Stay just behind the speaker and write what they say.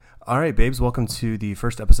All right, babes, welcome to the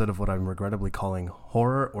first episode of what I'm regrettably calling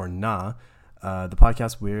Horror or Nah, the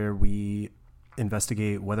podcast where we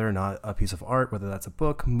investigate whether or not a piece of art, whether that's a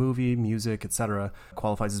book, movie, music, etc.,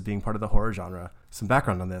 qualifies as being part of the horror genre. Some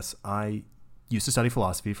background on this. I used to study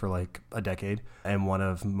philosophy for like a decade, and one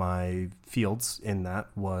of my fields in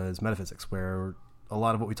that was metaphysics, where a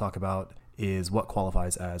lot of what we talk about is what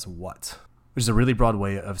qualifies as what, which is a really broad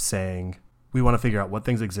way of saying we want to figure out what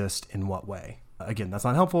things exist in what way. Again, that's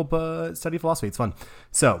not helpful, but study philosophy, it's fun.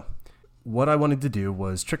 So what I wanted to do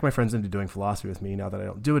was trick my friends into doing philosophy with me now that I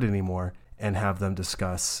don't do it anymore, and have them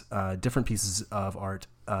discuss different pieces of art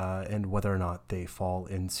and whether or not they fall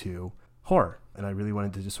into horror. And I really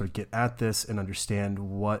wanted to just sort of get at this and understand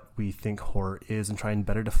what we think horror is and try and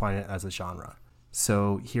better define it as a genre.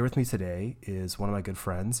 So here with me today is one of my good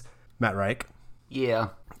friends, Matt Reich. Yeah.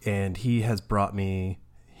 And he has brought me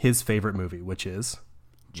his favorite movie, which is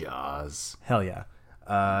Jaws. Hell yeah.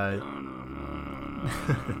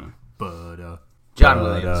 John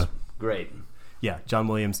Williams. Great. Yeah, John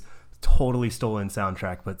Williams. Totally stolen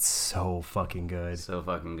soundtrack, but so fucking good. So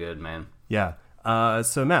fucking good, man. Yeah.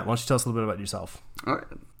 So, Matt, why don't you tell us a little bit about yourself? All right.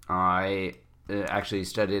 I actually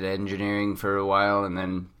studied engineering for a while and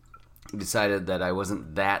then decided that I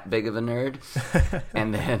wasn't that big of a nerd.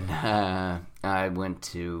 And then I went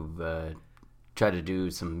to try to do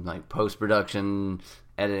some like post-production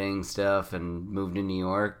editing stuff and moved to New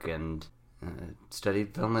York and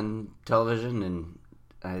studied film and television, and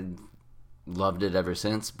I loved it ever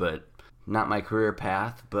since, but not my career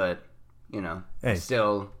path, but you know, hey.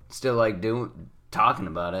 still like talking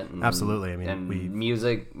about it. And, absolutely. I mean,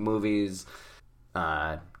 music, movies,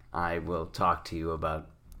 I will talk to you about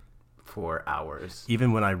for hours.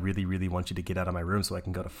 Even when I really, really want you to get out of my room so I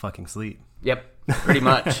can go to fucking sleep. Yep, pretty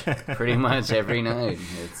much. Pretty much every night.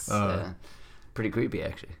 It's pretty creepy,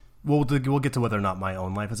 actually. We'll get to whether or not my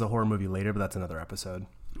own life is a horror movie later, but that's another episode.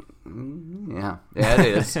 Yeah, it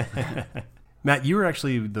is. Matt, you were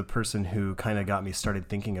actually the person who kind of got me started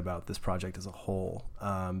thinking about this project as a whole,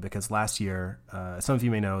 because last year, some of you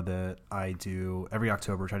may know that I do, every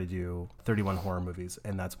October, try to do 31 horror movies,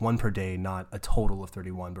 and that's one per day, not a total of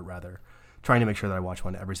 31, but rather trying to make sure that I watch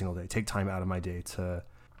one every single day, take time out of my day to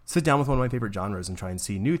sit down with one of my favorite genres and try and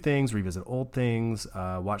see new things, revisit old things,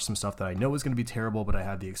 watch some stuff that I know is going to be terrible, but I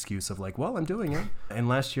had the excuse of like, well, I'm doing it. And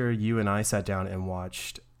last year, you and I sat down and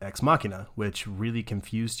watched Ex Machina, which really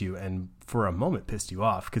confused you and for a moment pissed you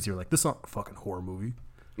off because you're like, this is not a fucking horror movie.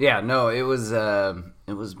 Yeah, no, it was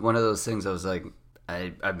one of those things. I was like,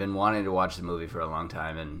 I've been wanting to watch the movie for a long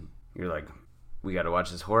time, and you're like, we got to watch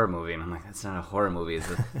this horror movie, and I'm like, that's not a horror movie.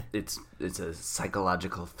 It's a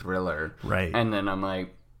psychological thriller, right? And then I'm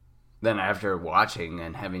like, then after watching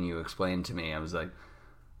and having you explain to me, I was like,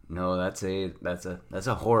 no, that's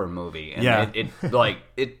a horror movie. And yeah,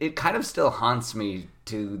 it kind of still haunts me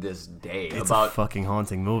to this day. It's about a fucking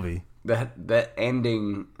haunting movie. That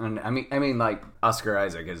ending, and I mean, like Oscar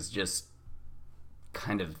Isaac is just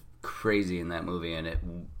kind of crazy in that movie, and it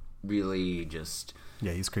really just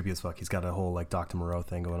he's creepy as fuck. He's got a whole like Dr. Moreau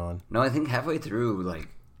thing going on. No, I think halfway through, like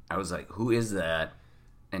I was like, who is that?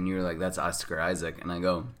 And you're like, that's Oscar Isaac, and I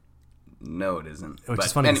go, no, it isn't. Which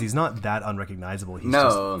is funny because he's not that unrecognizable. He's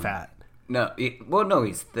just fat. No,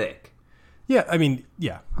 he's thick. Yeah, I mean,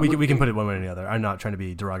 yeah, we can put it one way or the other. I'm not trying to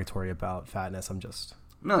be derogatory about fatness. I'm just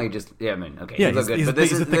I mean, okay, yeah, you look good, but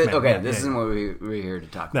this is okay. This isn't what we're here to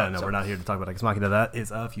talk about. No, we're not here to talk about Ex Machina. That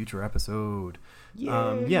is a future episode.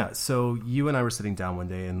 Yay. So you and I were sitting down one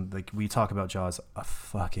day, and like we talk about Jaws a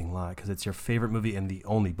fucking lot because it's your favorite movie and the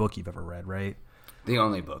only book you've ever read, right? The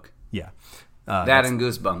only book. Yeah, that and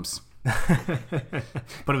Goosebumps.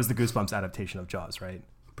 But it was the Goosebumps adaptation of Jaws, right?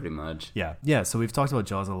 Pretty much. Yeah. So we've talked about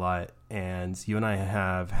Jaws a lot, and you and I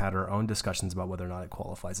have had our own discussions about whether or not it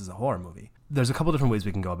qualifies as a horror movie. There's a couple different ways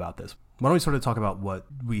we can go about this. Why don't we sort of talk about what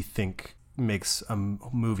we think makes a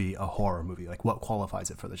movie a horror movie, like what qualifies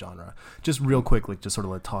it for the genre? Just real quick, like just sort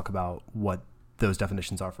of like talk about what those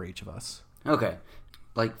definitions are for each of us. Okay.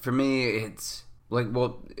 Like for me, it's like,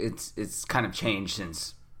 well, it's kind of changed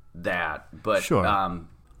since that, but sure.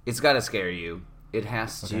 It's got to scare you. It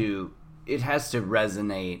has to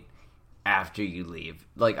resonate after you leave.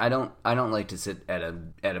 Like I don't like to sit at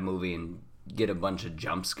a movie and get a bunch of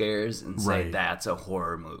jump scares and say that's a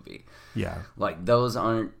horror movie. Yeah. Like those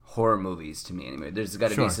aren't horror movies to me anymore. There's got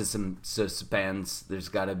to sure. be some suspense. There's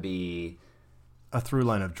got to be a through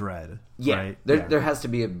line of dread. Yeah. Right? There has to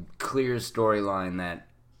be a clear storyline that,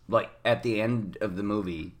 like, at the end of the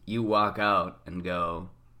movie, you walk out and go,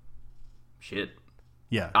 shit.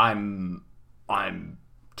 Yeah. I'm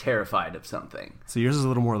terrified of something. So yours is a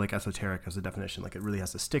little more like esoteric as a definition. Like it really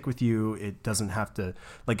has to stick with you. It doesn't have to,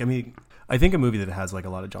 like, I mean, I think a movie that has like a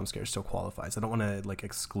lot of jump scares still qualifies. I don't want to like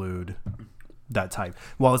exclude that type.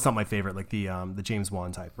 Well, it's not my favorite, like the James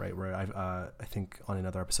Wan type, right? Where I think on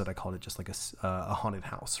another episode I called it just like a haunted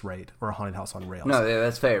house, right? Or a haunted house on rails. No, yeah,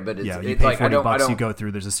 that's fair, but it's, yeah, you it's pay like $40, you go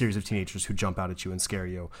through. There's a series of teenagers who jump out at you and scare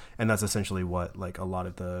you, and that's essentially what like a lot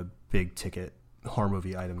of the big ticket horror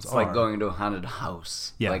movie items it's are. like going to a haunted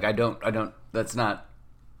house. Yeah, like I don't. That's not.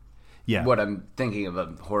 Yeah, what I'm thinking of a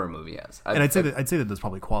horror movie as. And I'd say that those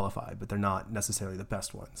probably qualify, but they're not necessarily the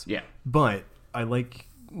best ones. Yeah, but I like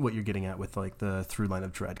what you're getting at with like the through line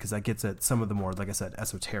of dread, because that gets at some of the more, like I said,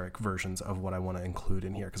 esoteric versions of what I want to include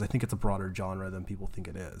in here, because I think it's a broader genre than people think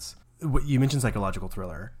it is. You mentioned psychological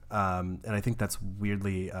thriller, and I think that's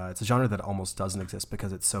weirdly it's a genre that almost doesn't exist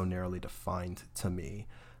because it's so narrowly defined to me.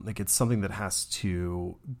 Like it's something that has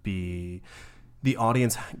to be, the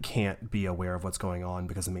audience can't be aware of what's going on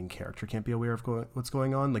because the main character can't be aware of what's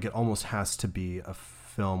going on. Like it almost has to be a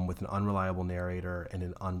film with an unreliable narrator and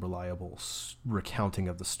an unreliable recounting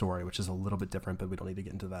of the story, which is a little bit different, but we don't need to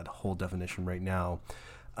get into that whole definition right now.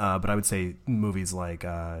 But I would say movies like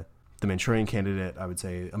The Manchurian Candidate, I would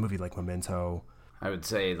say a movie like Memento. I would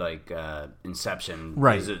say like Inception,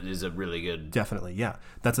 right, is a really good. Definitely, yeah.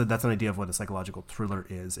 That's an idea of what a psychological thriller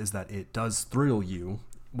is that it does thrill you,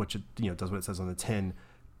 which it does what it says on the tin.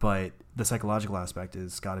 But the psychological aspect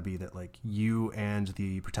is got to be that like you and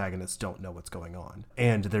the protagonist don't know what's going on,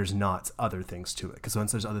 and there's not other things to it. Because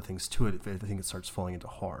once there's other things to it, I think it starts falling into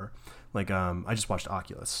horror. Like I just watched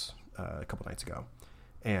Oculus a couple nights ago,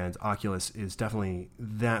 and Oculus is definitely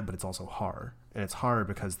that, but it's also horror. And it's horror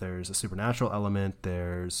because there's a supernatural element,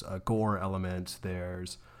 there's a gore element,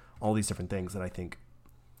 there's all these different things that I think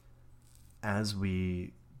as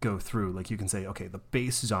we go through, like you can say, okay, the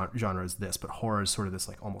base genre is this, but horror is sort of this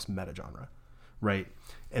like almost meta genre, right?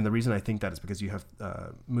 And the reason I think that is because you have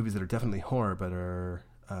movies that are definitely horror, but are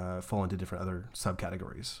fall into different other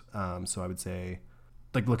subcategories. So I would say,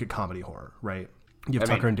 like, look at comedy horror, right? You have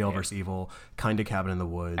Tucker and Dale versus Evil, kind of Cabin in the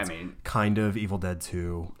Woods, kind of Evil Dead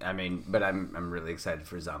 2. But I'm really excited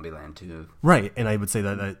for Zombieland 2. Right, and I would say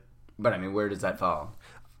that. But I mean, where does that fall?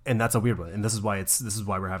 And that's a weird one, and this is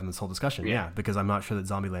why we're having this whole discussion. Yeah, because I'm not sure that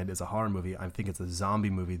Zombieland is a horror movie. I think it's a zombie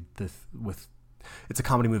movie it's a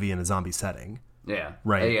comedy movie in a zombie setting. Yeah,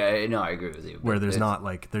 right. Yeah, no, I agree with you. Where there's not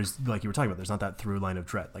there's like you were talking about, there's not that through line of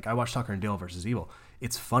dread. Like I watched Tucker and Dale versus Evil.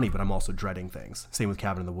 It's funny, but I'm also dreading things. Same with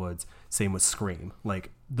Cabin in the Woods. Same with Scream. Like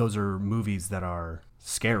those are movies that are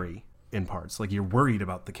scary in parts. Like you're worried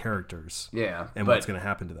about the characters. Yeah, and what's going to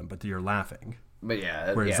happen to them, but you're laughing. But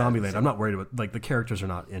yeah, whereas Zombieland, I'm not worried about, like, the characters are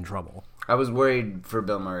not in trouble. I was worried for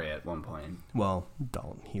Bill Murray at one point. Well,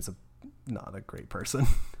 don't. He's not a great person.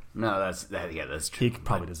 No, that's true. He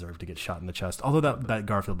probably deserved to get shot in the chest. Although that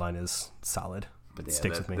Garfield line is solid. But yeah,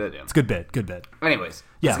 sticks with me. It's a good bit. Anyways,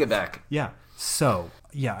 let's get back. Yeah. So,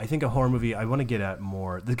 yeah, I think a horror movie, I want to get at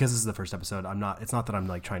more, because this is the first episode, it's not that I'm,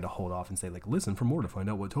 like, trying to hold off and say, like, listen for more to find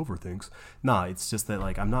out what Topher thinks. Nah, it's just that,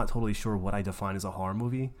 like, I'm not totally sure what I define as a horror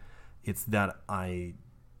movie. It's that I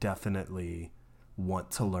definitely want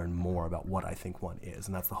to learn more about what I think one is,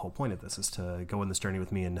 and that's the whole point of this, is to go on this journey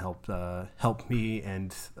with me and help me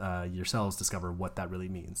and yourselves discover what that really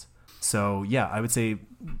means. So yeah, I would say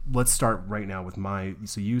let's start right now with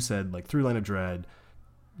so you said like through line of dread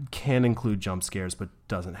can include jump scares, but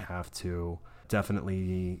doesn't have to.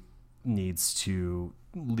 Definitely needs to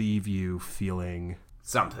leave you feeling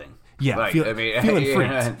something. Yeah, like,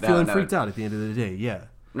 feeling freaked out at the end of the day. Yeah.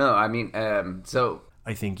 No, I mean, so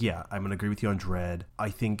I think, yeah, I'm going to agree with you on dread. I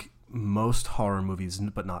think most horror movies,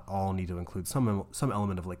 but not all, need to include some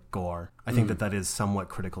element of like gore. I think that is somewhat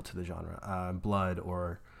critical to the genre. Blood,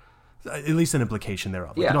 or at least an implication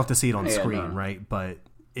thereof. Like, you don't have to see it on screen, right? But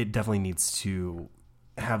it definitely needs to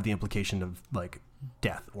have the implication of like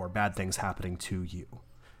death or bad things happening to you,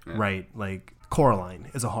 right? Like Coraline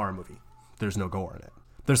is a horror movie. There's no gore in it.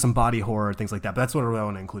 There's some body horror, things like that. But that's what I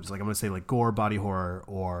want to include. It's like I'm going to say like gore, body horror,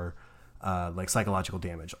 or like psychological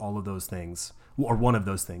damage. All of those things, or one of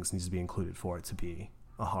those things, needs to be included for it to be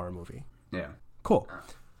a horror movie. Yeah. Cool.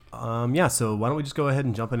 Yeah, so why don't we just go ahead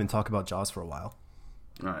and jump in and talk about Jaws for a while?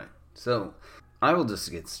 All right. So I will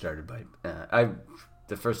just get started by...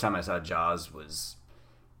 the first time I saw Jaws was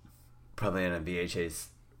probably on a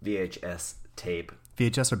VHS tape.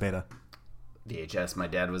 VHS or beta? VHS. My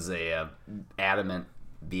dad was a adamant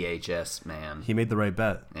VHS man. He made the right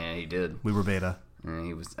bet. Yeah, he did. We were beta. And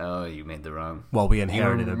he was. Oh, you made the wrong. Well, we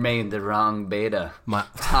inherited it. Made the wrong beta.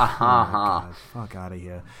 God, fuck out of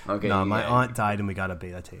here. Okay. No, my aunt died, and we got a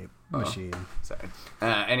beta tape machine. Sorry.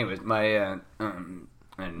 Anyways, my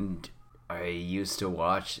and I used to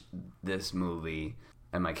watch this movie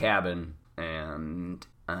at my cabin and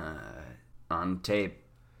on tape.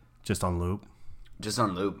 Just on loop? Just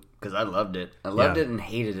on loop, because I loved it. I loved it and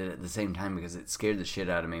hated it at the same time because it scared the shit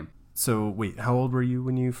out of me. So, wait, how old were you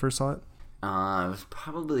when you first saw it? I was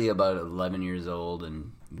probably about 11 years old,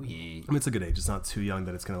 and I mean, it's a good age. It's not too young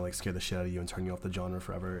that it's gonna like scare the shit out of you and turn you off the genre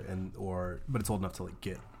forever, but it's old enough to like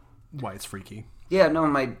get why it's freaky. Yeah, no,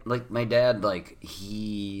 my dad,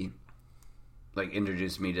 he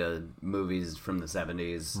introduced me to movies from the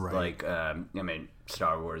 70s, right.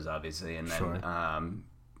 Star Wars, obviously, and then sure.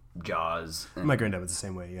 Jaws. And, my granddad was the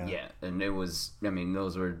same way, yeah. Yeah, and it was,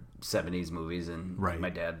 those were 70s movies, and right. my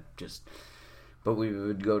dad just... But we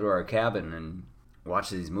would go to our cabin and watch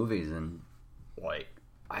these movies, and,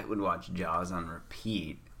 I would watch Jaws on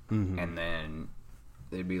repeat, and then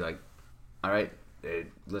they'd be like, all right,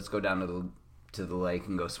 let's go down to the lake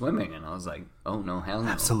and go swimming, and I was like, oh no, hell no,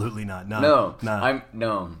 absolutely not. No.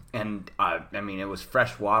 And it was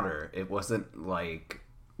fresh water. It wasn't like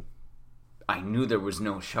I knew there was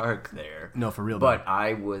no shark there. No, for real. But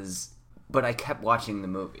I kept watching the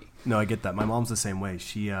movie. No, I get that. My mom's the same way.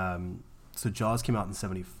 She so Jaws came out in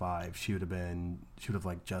 75. She would have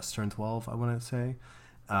like just turned 12, I want to say,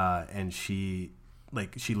 and she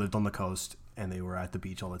lived on the coast, and they were at the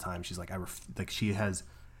beach all the time. She's like, she has,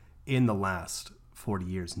 in the last 40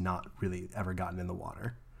 years, not really ever gotten in the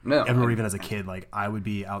water. No. I remember even as a kid, like, I would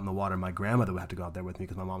be out in the water. My grandmother would have to go out there with me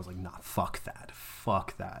because my mom was like, nah, fuck that.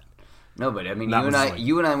 No, but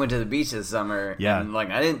you and I went to the beach this summer, and,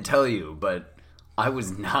 I didn't tell you, but I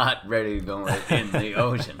was not ready to go in the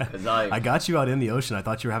ocean because I got you out in the ocean. I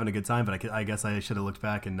thought you were having a good time, but I guess I should have looked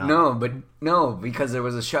back and not. No, because there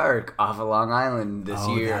was a shark off of Long Island this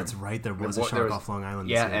year. Oh, that's right. There was a shark off Long Island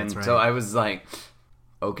this year. And right. So I was like,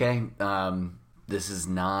 okay, this is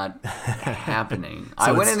not happening. So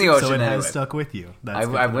I went in the ocean so it anyway. Has stuck with you.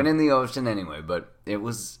 I went in the ocean anyway, but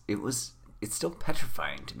it's still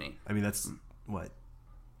petrifying to me. I mean, that's what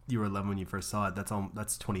you were 11 when you first saw it.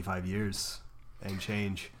 That's 25 years and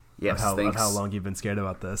change. Yes, of how long you've been scared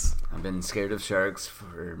about this. I've been scared of sharks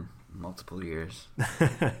for multiple years.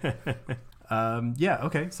 Yeah.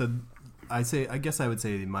 Okay. So I guess I would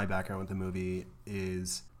say my background with the movie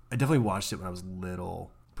is I definitely watched it when I was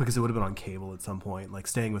little because it would have been on cable at some point, like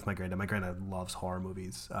staying with my granddad. My granddad loves horror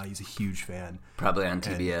movies. He's a huge fan. Probably on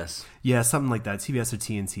TBS. Yeah, something like that. TBS or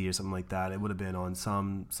TNT or something like that. It would have been on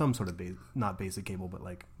some sort of not basic cable, but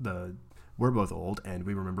like we're both old, and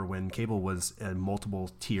we remember when cable was a multiple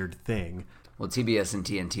tiered thing. Well, TBS and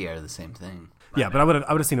TNT are the same thing. Yeah, but I would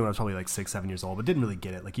have seen it when I was probably like 6, 7 years old, but didn't really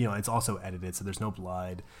get it. Like, it's also edited, so there's no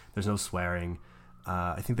blood, there's no swearing.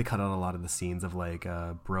 I think they cut out a lot of the scenes of like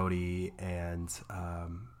Brody and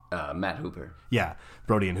Matt Hooper. Yeah,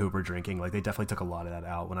 Brody and Hooper drinking. Like, they definitely took a lot of that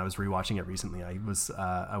out. When I was rewatching it recently,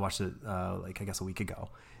 I watched it I guess a week ago,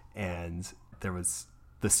 and there was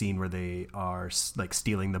the scene where they are like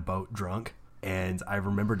stealing the boat drunk, and I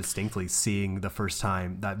remember distinctly seeing the first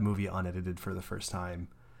time that movie unedited for the first time.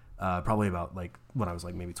 Probably about like when I was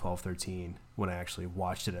like maybe 12, 13, when I actually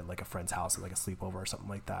watched it at like a friend's house at like a sleepover or something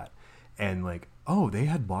like that. And like, oh, they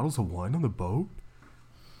had bottles of wine on the boat?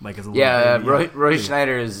 Like as a Roy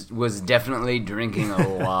Schneider was definitely drinking a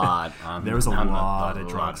lot. There was a lot of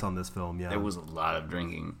drugs on this film, yeah. There was a lot of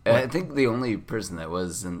drinking. I think the only person that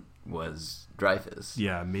wasn't was Dreyfuss.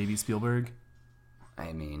 Yeah, maybe Spielberg.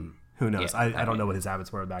 I mean... Who knows? Yeah, I don't know what his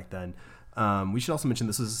habits were back then. We should also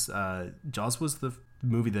mention Jaws was the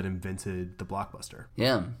movie that invented the blockbuster.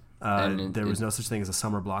 Yeah. There was no such thing as a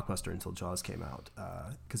summer blockbuster until Jaws came out,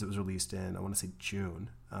 because it was released in, I want to say June.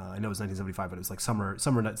 I know it was 1975, but it was like summer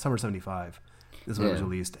 75 is when it was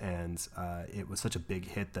released, and it was such a big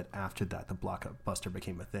hit that after that the blockbuster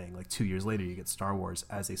became a thing. Like 2 years later, you get Star Wars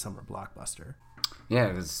as a summer blockbuster. Yeah,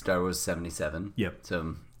 because Star Wars 77. Yep.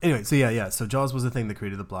 So anyway, so Jaws was the thing that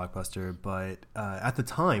created the blockbuster, but at the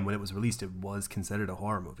time when it was released, it was considered a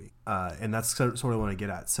horror movie, and that's sort of what I want to get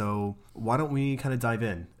at. So why don't we kind of dive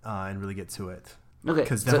in and really get to it? Okay.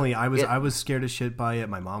 Because definitely, I was scared as shit by it.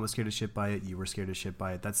 My mom was scared as shit by it. You were scared as shit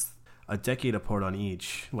by it. That's a decade apart on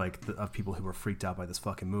each, of people who were freaked out by this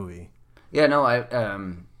fucking movie. Yeah,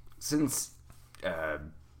 no, since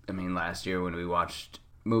last year when we watched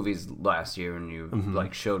movies last year and you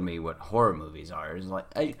showed me what horror movies are, it's like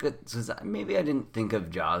maybe I didn't think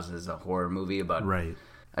of Jaws as a horror movie, but right.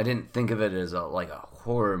 I didn't think of it as a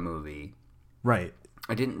horror movie. Right.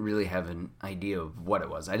 I didn't really have an idea of what it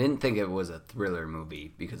was. I didn't think it was a thriller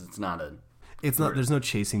movie because it's not a... It's not. There's no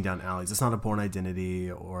chasing down alleys. It's not a Bourne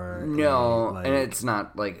Identity or... No, and it's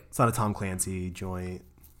not like... It's not a Tom Clancy joint.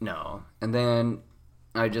 No. And then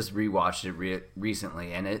I just rewatched it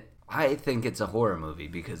recently, and I think it's a horror movie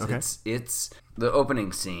because it's the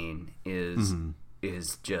opening scene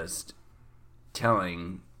is just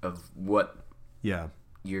telling of what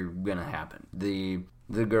you're gonna happen.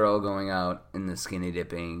 The girl going out in the skinny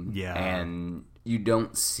dipping, and you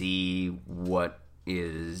don't see what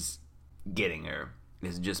is getting her.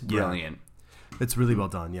 It's just brilliant. It's really well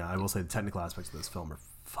done. Yeah, I will say the technical aspects of this film are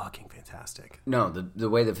fucking fantastic. No, the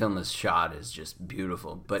way the film is shot is just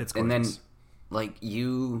beautiful. But it's and then like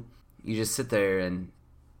you just sit there and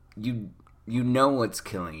you know what's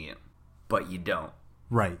killing you, but you don't.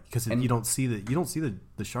 Right, because you don't see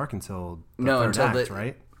the shark until the third act,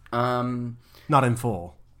 right? Not in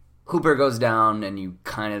full. Hooper goes down, and you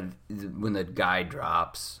kind of when the guy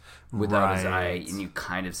drops without his eye, and you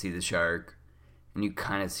kind of see the shark,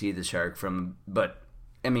 but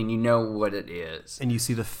I mean, you know what it is, and you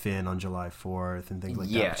see the fin on July 4th and things like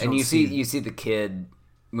that. Yeah, and you see the kid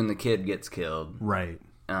when the kid gets killed, right?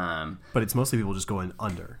 But it's mostly people just going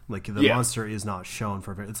under. Like the monster is not shown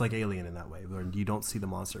for it's like Alien in that way, where you don't see the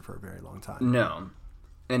monster for a very long time. No,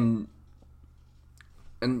 and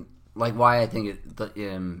like why I think it,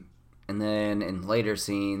 and then in later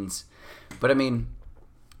scenes, but I mean,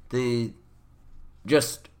 I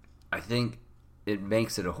think it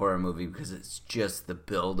makes it a horror movie because it's just the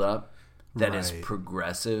build up that is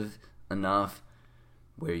progressive enough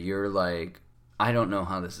where you're like, I don't know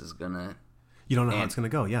how this is gonna. You don't know how it's going to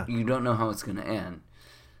go, yeah. You don't know how it's going to end.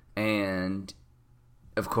 And,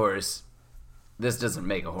 of course, this doesn't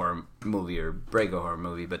make a horror movie or break a horror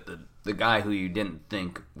movie, but the guy who you didn't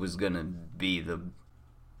think was going to be the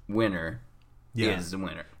winner is the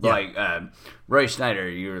winner. Yeah. Like, Roy Schneider,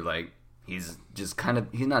 you were like, he's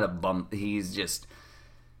not a bum, he's just...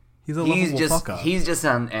 He's a lovable fuck up. He's just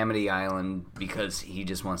on Amity Island because he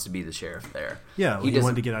just wants to be the sheriff there. Yeah, he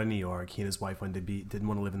wanted to get out of New York. He and his wife didn't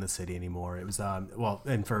want to live in the city anymore. It was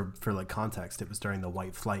and for like context, it was during the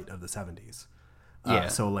white flight of the 70s.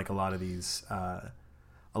 So like a lot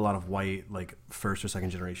of white like first or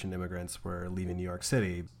second generation immigrants were leaving New York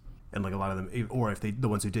City, and like a lot of them, or if the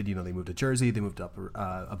ones who did, they moved to Jersey, they moved up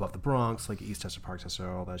above the Bronx, like Eastchester, Parkchester,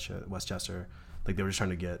 all that shit, Westchester. Like they were just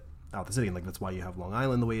trying to get out the city, and like that's why you have Long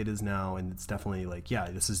Island the way it is now. And it's definitely like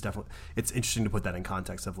it's interesting to put that in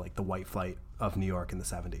context of like the white flight of New York in the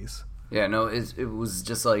 70s. Yeah, no, it was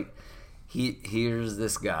just like here's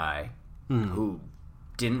this guy who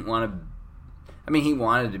didn't want to. I mean, he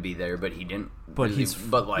wanted to be there, but he didn't. But really, he's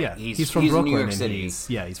from Brooklyn, New York City.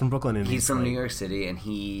 He's from Brooklyn, and he's from New York City, and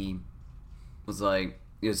he was like,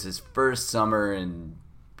 it was his first summer in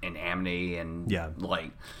Amity, and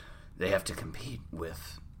like they have to compete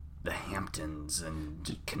with the Hamptons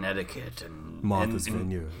and Connecticut and Martha's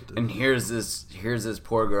Vineyard, and here's this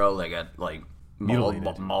poor girl that got like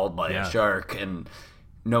mauled by a shark, and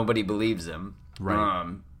nobody believes him.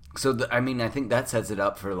 Right. I mean, I think that sets it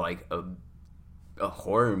up for like a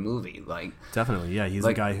horror movie. Like definitely, yeah. He's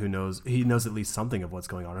like, a guy who knows at least something of what's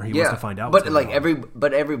going on, or he wants to find out. But like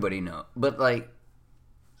everybody knows. But like,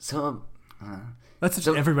 so that's just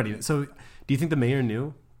everybody. So, do you think the mayor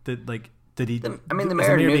knew that? Like, did he? The mayor is the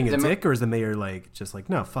mayor knew, being a dick, or is the mayor like just like,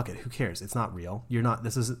 no, fuck it, who cares? It's not real. You're not.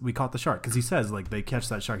 We caught the shark, because he says like they catch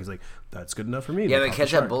that shark. He's like, that's good enough for me. Yeah, they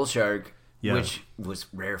catch that bull shark, which was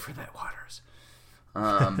rare for that waters.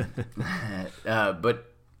 But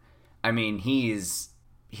I mean, he's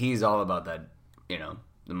all about that,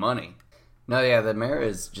 the money. No, yeah, the mayor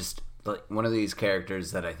is just like one of these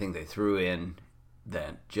characters that I think they threw in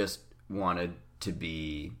that just wanted to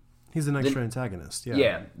be. He's an extra antagonist, yeah.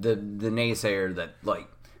 Yeah, the naysayer that like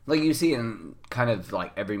you see in kind of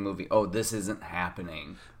like every movie. Oh, this isn't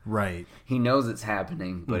happening. Right. He knows it's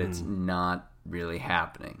happening, but it's not really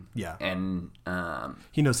happening. Yeah. And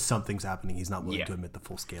he knows something's happening. He's not willing to admit the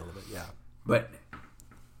full scale of it. Yeah. But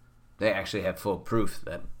they actually have full proof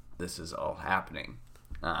that this is all happening.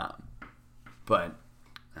 But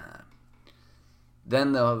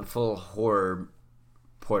then the full horror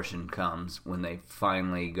portion comes when they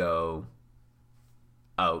finally go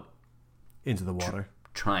out into the water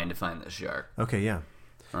trying to find the shark. Okay, yeah.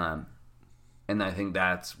 And I think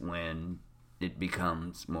that's when it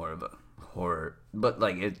becomes more of a horror, but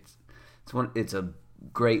like it's a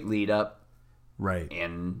great lead up, right?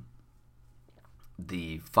 And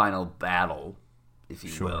the final battle, if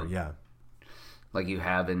you will, yeah, like you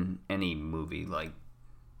have in any movie. Like,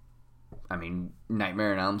 I mean,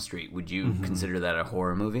 Nightmare on Elm Street. Would you consider that a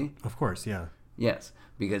horror movie? Of course, yeah. Yes,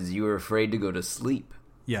 because you were afraid to go to sleep.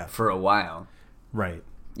 Yeah, for a while. Right.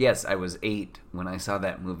 Yes, I was 8 when I saw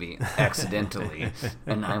that movie accidentally,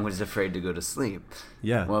 and I was afraid to go to sleep.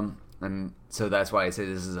 Yeah. Well, And so that's why I say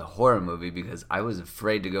this is a horror movie, because I was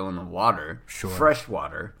afraid to go in the water, Sure. fresh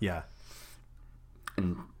water, Yeah.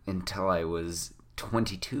 until I was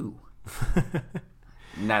 22.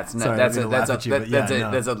 And that's not Sorry, I didn't mean to laugh at you, but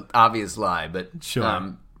that's an obvious lie, but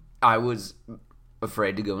Sure. I was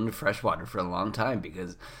afraid to go into fresh water for a long time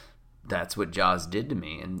because that's what Jaws did to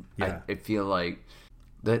me, and Yeah. I feel like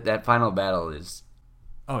that final battle is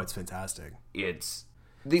Oh, it's fantastic. it's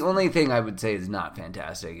the only thing I would say is not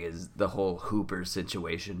fantastic is the whole Hooper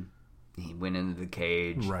situation. He went into the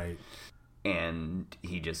cage, Right. and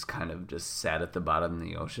he just kind of just sat at the bottom of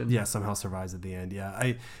the ocean. Yeah, somehow survives at the end.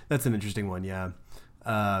 Yeah, that's an interesting one. Yeah,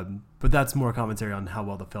 but that's more commentary on how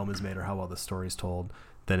well the film is made or how well the story is told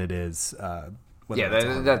than it is. Whether it's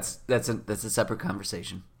a horror. That's a separate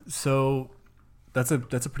conversation. So that's a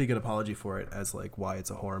pretty good apology for it as like why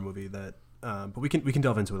it's a horror movie. That, but we can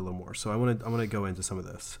delve into it a little more. So I want to go into some of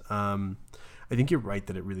this. I think you're right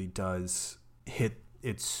that it really does hit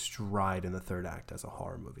its stride in the third act as a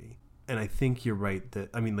horror movie. And I think you're right that,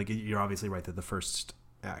 I mean, like, you're obviously right that the first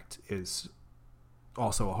act is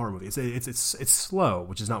also a horror movie. It's slow,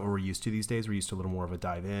 which is not what we're used to these days. We're used to a little more of a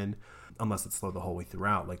dive in, unless it's slow the whole way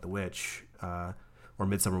throughout, like The Witch, or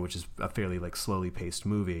Midsommar, which is a fairly like slowly paced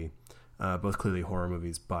movie. Both clearly horror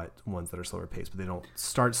movies, but ones that are slower paced, but they don't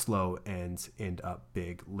start slow and end up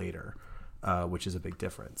big later, which is a big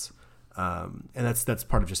difference. And that's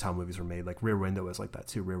part of just how movies were made. Like Rear Window is like that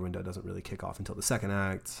too. Rear Window doesn't really kick off until the second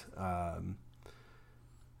act.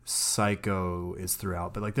 Psycho is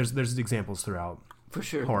throughout, but like there's examples throughout For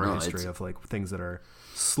sure. horror history of like things that are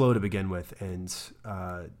slow to begin with and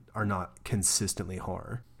are not consistently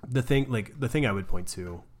horror. The thing I would point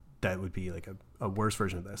to that would be like a worse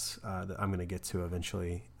version of this that I'm going to get to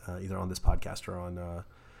eventually, either on this podcast or on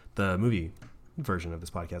the movie version of this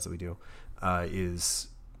podcast that we do, is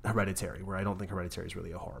Hereditary, where I don't think Hereditary is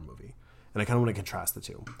really a horror movie. And I kind of want to contrast the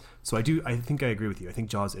two. So I think I agree with you. I think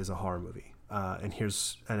Jaws is a horror movie. And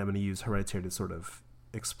I'm going to use Hereditary to sort of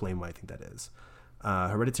explain why I think that is.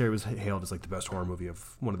 Hereditary was hailed as like the best horror movie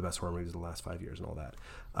one of the best horror movies of the last 5 years and all that.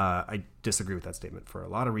 I disagree with that statement for a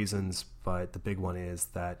lot of reasons, but the big one is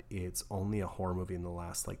that it's only a horror movie in the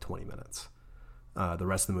last like 20 minutes. The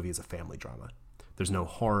rest of the movie is a family drama. There's no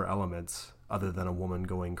horror elements other than a woman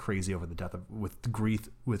going crazy over the death with grief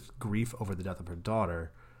over the death of her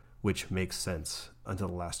daughter, which makes sense until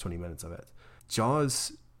the last 20 minutes of it.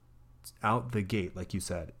 Jaws, out the gate, like you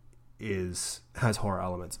said, has horror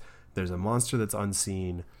elements. There's a monster that's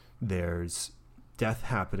unseen. There's death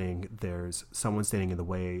happening. There's someone standing in the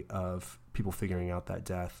way of people figuring out that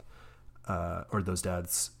death, or those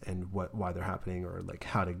deaths, and why they're happening, or like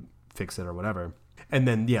how to fix it or whatever. And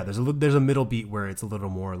then there's a middle beat where it's a little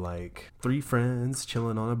more like three friends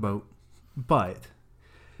chilling on a boat, but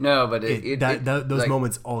no, but those like,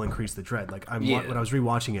 moments all increase the dread. Like when I was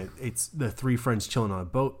rewatching it, it's the three friends chilling on a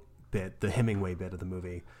boat bit, the Hemingway bit of the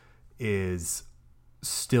movie, is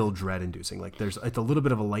still dread inducing. Like it's a little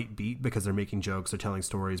bit of a light beat because they're making jokes, they're telling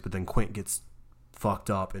stories, but then Quint gets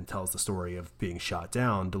fucked up and tells the story of being shot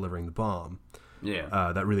down delivering the bomb.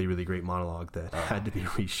 Yeah. That really, really great monologue that had to be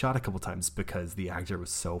reshot a couple times because the actor was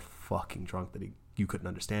so fucking drunk that you couldn't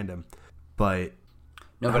understand him. But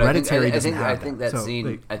no, but Hereditary I doesn't think have that so, scene.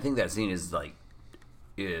 like, I think that scene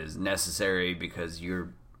is necessary because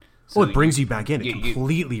you're. Well, it brings you back in. It you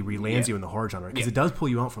completely relands you in the horror genre because Yeah. it does pull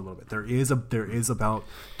you out for a little bit. There is about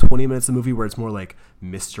 20 minutes of the movie where it's more like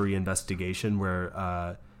mystery investigation,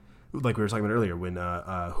 where like we were talking about earlier when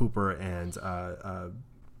Hooper and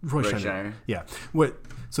Roy Scheider. Yeah.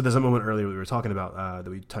 So there's a moment earlier we were talking about that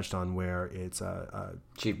we touched on where it's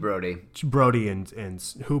Chief Brody. Brody and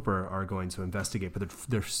Hooper are going to investigate, but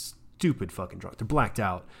they're stupid fucking drunk. They're blacked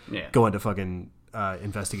out. Yeah. Going to fucking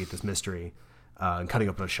investigate this mystery. And cutting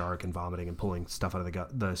up a shark and vomiting and pulling stuff out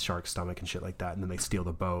of the shark's stomach and shit like that, and then they steal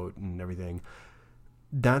the boat and everything.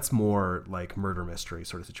 That's more like murder mystery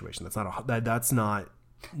sort of situation. That's not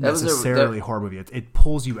necessarily a horror movie. It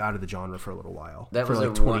pulls you out of the genre for a little while. That for was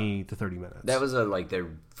like 20 to 30 minutes. That was like their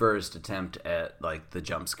first attempt at like the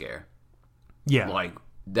jump scare. Yeah, like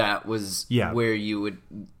that was where you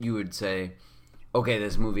would say, okay,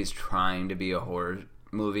 this movie's trying to be a horror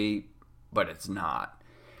movie, but it's not.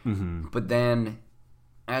 Mm-hmm. But then,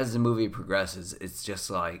 as the movie progresses, it's just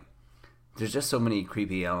like there's just so many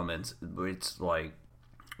creepy elements. It's like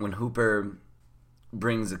when Hooper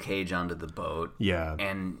brings the cage onto the boat,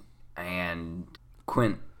 and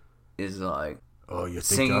Quint is like, "Oh, you think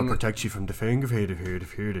singing, I'll protect you from the finger?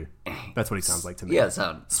 That's what he sounds like to me. Yeah,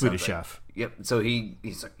 Swedish Chef. Like, yep. So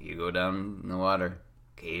he's like, you go down in the water,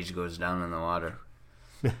 cage goes down in the water,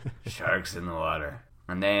 sharks in the water,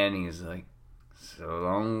 and then he's like, So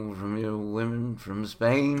long from you women from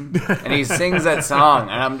Spain. And he sings that song,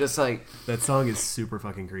 and I'm just like... That song is super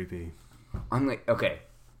fucking creepy. I'm like, okay,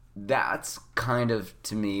 that's kind of,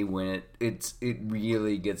 to me, when it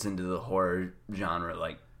really gets into the horror genre.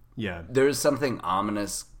 Like, yeah, there's something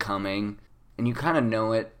ominous coming, and you kind of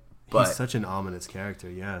know it, but... He's such an ominous character,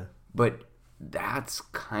 yeah. But that's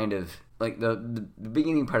kind of, like, the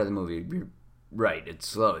beginning part of the movie, you're right, it's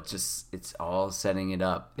slow. It's all setting it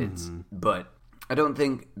up. But I don't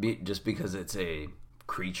think just because it's a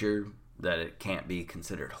creature that it can't be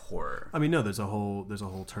considered horror. I mean, no, there's a whole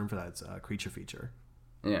term for that. It's a creature feature.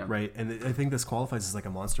 Yeah. Right? And I think this qualifies as like a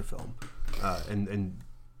monster film. And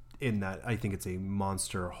in that, I think it's a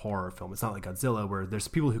monster horror film. It's not like Godzilla, where there's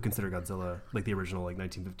people who consider Godzilla, like the original, like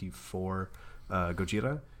 1954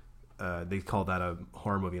 Gojira. They call that a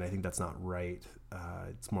horror movie, and I think that's not right.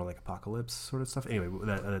 It's more like apocalypse sort of stuff. Anyway,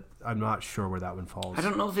 I'm not sure where that one falls. I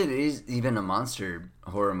don't know if it is even a monster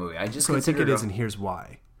horror movie. I think it is, and here's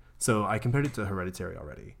why. So I compared it to Hereditary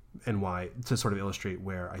already, and why, to sort of illustrate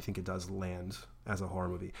where I think it does land as a horror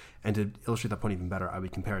movie. And to illustrate that point even better, I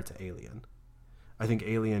would compare it to Alien. I think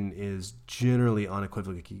Alien is generally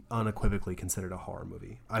unequivocally considered a horror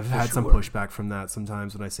movie. I've had some pushback from that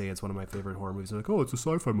sometimes when I say it's one of my favorite horror movies. They're like, oh, it's a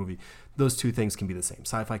sci-fi movie. Those two things can be the same.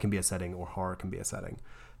 Sci-fi can be a setting, or horror can be a setting.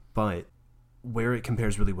 But where it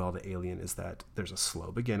compares really well to Alien is that there's a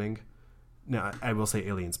slow beginning. Now, I will say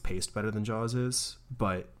Alien's paced better than Jaws is,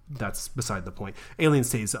 but that's beside the point. Alien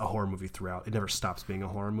stays a horror movie throughout. It never stops being a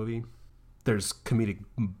horror movie. There's comedic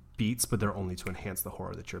beats, but they're only to enhance the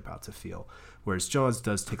horror that you're about to feel. Whereas Jaws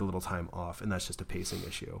does take a little time off, and that's just a pacing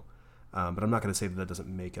issue. But I'm not going to say that doesn't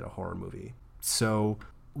make it a horror movie. So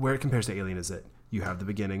where it compares to Alien is that you have the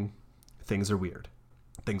beginning, things are weird.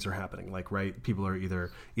 Things are happening. Like, right, people are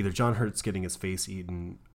either John Hurt's getting his face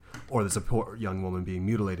eaten, or there's a poor young woman being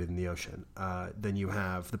mutilated in the ocean. Then you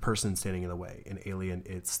have the person standing in the way. In Alien,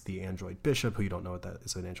 it's the android Bishop, who you don't know what that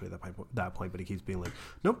is an android at that point, but he keeps being like,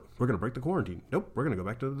 nope, we're going to break the quarantine. Nope, we're going to go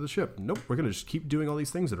back to the ship. Nope, we're going to just keep doing all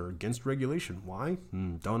these things that are against regulation. Why?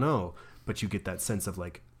 Don't know. But you get that sense of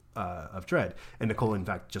like, of dread. And Nicole, in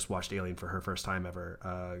fact, just watched Alien for her first time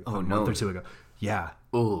ever a month or two ago. Yeah.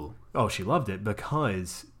 Ooh. Oh, she loved it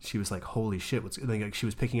because she was like, holy shit. Like, she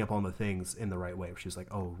was picking up on the things in the right way. She was like,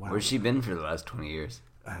 oh, wow. Where's she been for the last 20 years?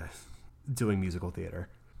 Doing musical theater.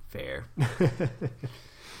 Fair.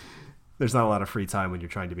 There's not a lot of free time when you're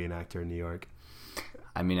trying to be an actor in New York.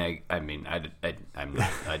 I don't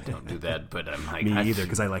do that, but I'm like... Me either,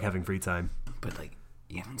 because I like having free time. But, like,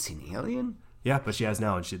 you haven't seen Alien? Yeah, but she has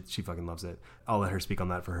now, and she fucking loves it. I'll let her speak on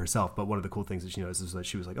that for herself. But one of the cool things that she noticed is that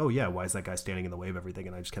she was like, "Oh yeah, why is that guy standing in the way of everything?"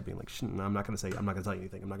 And I just kept being like, "I'm not gonna tell you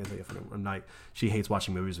anything. I'm not gonna tell you anything. I'm not." She hates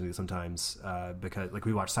watching movies with me sometimes because, like,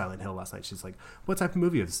 we watched Silent Hill last night. She's like, "What type of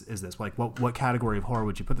movie is this? Like, what category of horror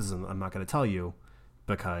would you put this in?" I'm not gonna tell you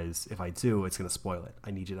because if I do, it's gonna spoil it.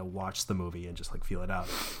 I need you to watch the movie and just like feel it out.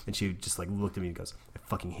 And she just like looked at me and goes, "I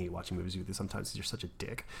fucking hate watching movies with you sometimes because you're such a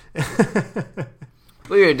dick."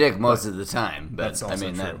 Well, you're a dick most of the time, but that's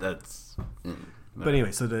also true. That's. But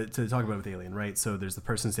anyway, so to talk about it with Alien, right? So there's the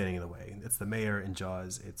person standing in the way. It's the mayor in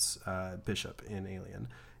Jaws. It's Bishop in Alien.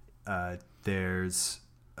 There's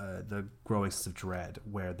the growing sense of dread,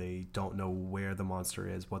 where they don't know where the monster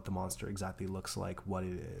is, what the monster exactly looks like, what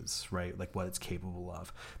it is, right? Like what it's capable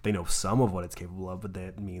of. They know some of what it's capable of, but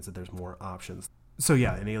that means that there's more options. So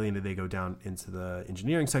yeah, in Alien, they go down into the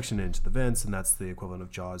engineering section, into the vents, and that's the equivalent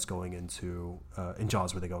of Jaws going into in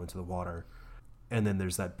Jaws where they go into the water. And then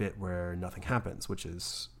there's that bit where nothing happens, which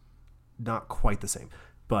is not quite the same.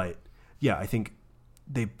 But yeah, I think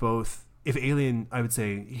they both. If Alien, I would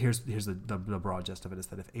say here's the broad gist of it is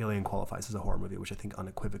that if Alien qualifies as a horror movie, which I think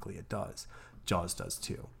unequivocally it does, Jaws does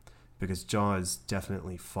too, because Jaws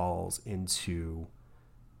definitely falls into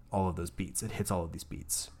all of those beats. It hits all of these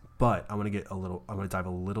beats. But I want to dive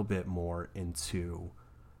a little bit more into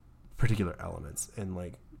particular elements. And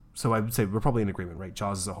like, so I would say we're probably in agreement, right?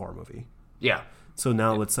 Jaws is a horror movie. Yeah. So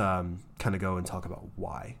now let's kind of go and talk about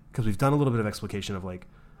why. Because we've done a little bit of explication of like,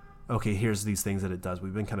 okay, here's these things that it does.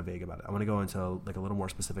 We've been kind of vague about it. I want to go into like a little more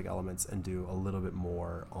specific elements and do a little bit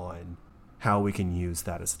more on how we can use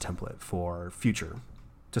that as a template for future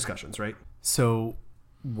discussions, right? So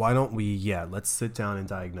why don't we, let's sit down and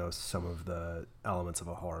diagnose some of the elements of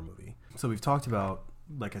a horror movie. So we've talked about,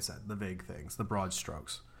 like I said, the vague things, the broad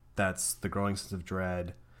strokes. That's the growing sense of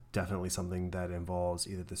dread, definitely something that involves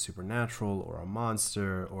either the supernatural or a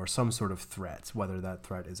monster or some sort of threat, whether that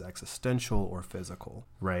threat is existential or physical,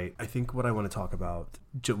 right? I think what I want to talk about,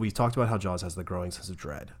 we talked about how Jaws has the growing sense of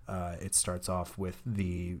dread. It starts off with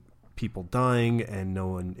the people dying and no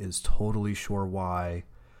one is totally sure why.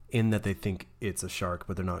 in that they think it's a shark,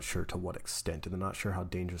 but they're not sure to what extent, and they're not sure how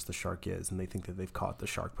dangerous the shark is, and they think that they've caught the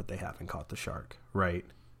shark, but they haven't caught the shark, right?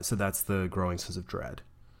 So that's the growing sense of dread.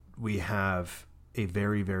 We have a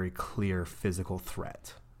very, very clear physical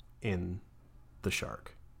threat in the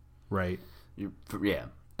shark, right? Yeah.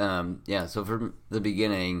 So from the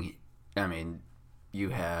beginning, I mean, you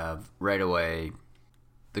have right away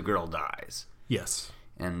the girl dies. Yes.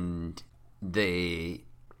 And they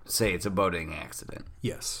say it's a boating accident.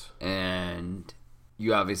 Yes. And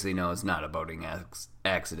you obviously know it's not a boating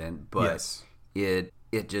accident, but yes.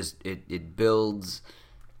 it builds.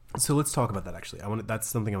 So let's talk about that. Actually, that's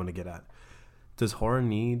something I want to get at. Does horror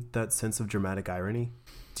need that sense of dramatic irony?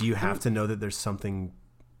 Do you have to know that there's something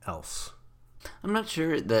else? I'm not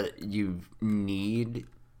sure that you need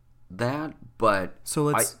that, but so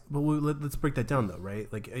let's break that down though,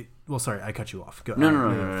 right? Like, sorry, I cut you off. Go, no,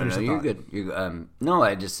 you're good. No,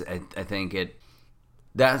 I think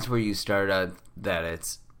that's where you start out that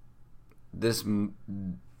it's this.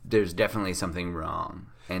 There's definitely something wrong,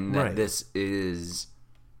 and that this is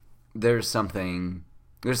there's something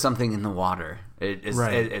in the water.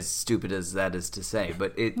 As stupid as that is to say,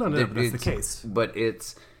 but but that's the case. But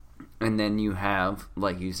it's, and then you have,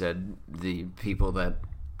 like you said, the people that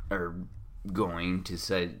are going to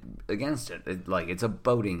say against it. Like, it's a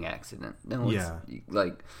boating accident. No, it's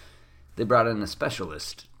like they brought in a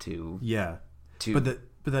specialist to but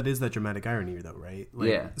that is that dramatic irony though, right?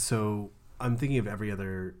 Like, so I'm thinking of every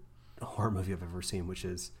other horror movie I've ever seen, which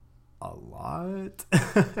is a lot,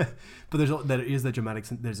 but there's a dramatic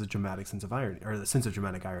sense of irony, or the sense of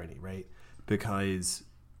dramatic irony, right? Because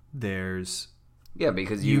there's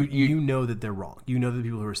because you know that they're wrong. You know that the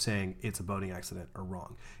people who are saying it's a boating accident are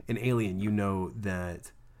wrong. In Alien, you know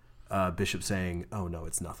that Bishop saying, "Oh no,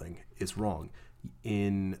 it's nothing," is wrong.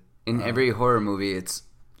 In every horror movie, it's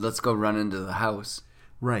let's go run into the house.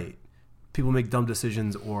 Right. People make dumb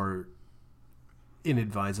decisions or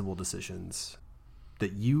inadvisable decisions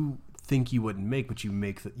that you think you wouldn't make, but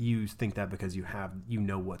you think that because you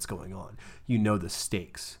know what's going on. You know the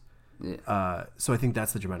stakes. Yeah. So I think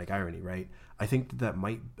that's the dramatic irony, right? I think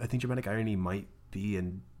dramatic irony might be a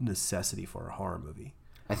necessity for a horror movie.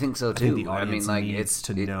 I think so too. I think the audience needs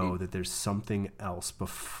to know that there's something else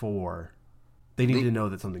before they need to know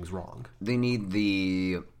that something's wrong. They need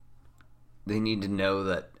to know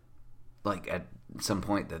that, like, at some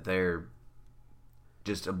point that they're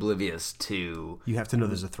just oblivious to. You have to know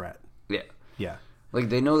there's a threat. Yeah. Yeah. Like,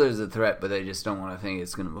 they know there's a threat, but they just don't want to think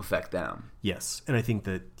it's going to affect them. Yes. And I think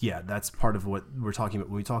that, that's part of what we're talking about.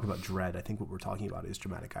 When we talk about dread, I think what we're talking about is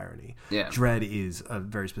dramatic irony. Yeah. Dread is a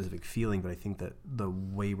very specific feeling, but I think that the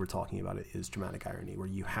way we're talking about it is dramatic irony, where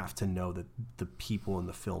you have to know that the people in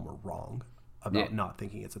the film are wrong about not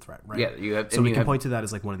thinking it's a threat, right? Yeah. You have, so we can point to that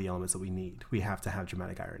as like one of the elements that we need. We have to have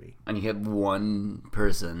dramatic irony. And you have one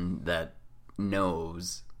person that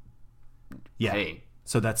knows, hey.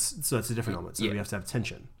 So that's a different element. So we have to have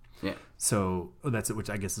tension. Yeah. So that's it, which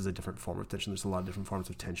I guess is a different form of tension. There's a lot of different forms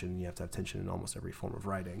of tension. You have to have tension in almost every form of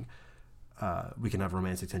writing. We can have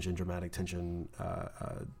romantic tension, dramatic tension,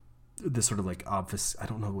 this sort of like I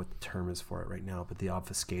don't know what the term is for it right now, but the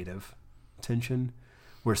obfuscative tension,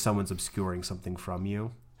 where someone's obscuring something from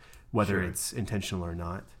you, whether it's intentional or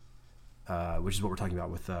not, which is what we're talking about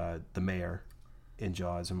with the mayor in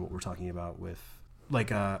Jaws, and what we're talking about with like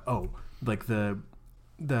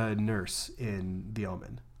the nurse in The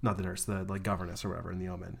Omen. Not the nurse, the like governess or whatever in The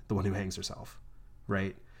Omen, the one who hangs herself,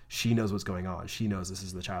 right? She knows what's going on. She knows this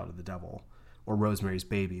is the child of the devil. Or Rosemary's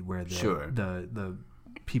Baby, where the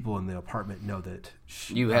people in the apartment know that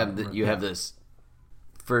you have this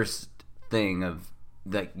first thing of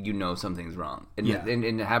that something's wrong, and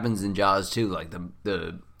it happens in Jaws too, like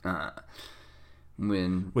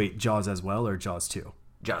wait, Jaws as well or Jaws 2?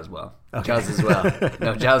 Jaws well. Okay. Jaws as well.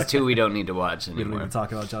 No, Jaws 2 we don't need to watch anymore. We don't even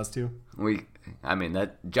talk about Jaws 2?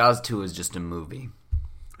 That Jaws 2 is just a movie.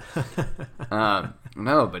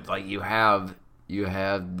 No, but like you have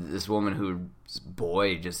this woman whose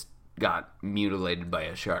boy just got mutilated by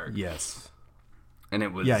a shark. Yes. And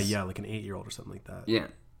it was like an 8-year-old or something like that. Yeah.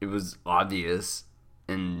 It was obvious,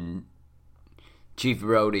 and Chief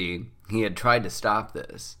Brody, he had tried to stop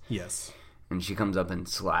this. Yes. And she comes up and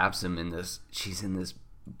slaps him she's in this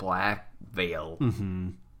black veil. Mm-hmm.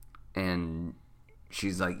 And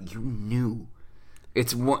she's like, you knew.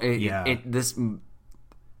 It's one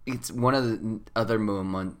of the other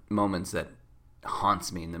moments that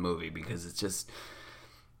haunts me in the movie, because it's just,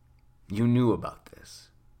 you knew about this.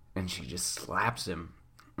 And she just slaps him.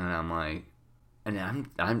 And I'm like,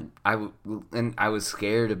 and I was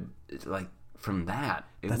scared of, like, from that.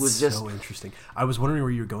 It That's was just so interesting. I was wondering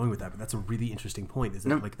where you were going with that, but that's a really interesting point. Is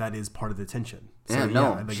that that is part of the tension? So,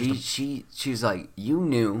 like she's like, you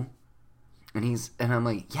knew, and I'm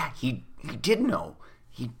like, yeah, he did know.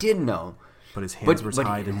 He did know. But his hands were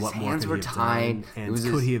tied, and what more could he have done? And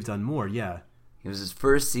could he have done more? Yeah. It was his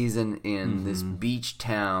first season in this beach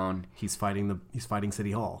town. He's fighting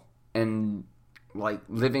City Hall. And like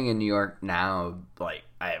living in New York now, like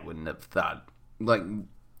I wouldn't have thought. Like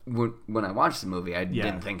when I watched the movie, I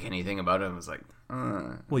didn't think anything about it. I was like,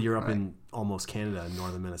 well, you're up in almost Canada, in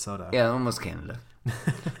northern Minnesota. Yeah, almost Canada.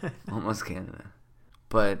 Almost Canada.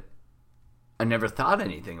 But I never thought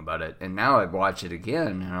anything about it, and now I watch it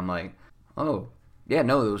again, and I'm like, oh, yeah,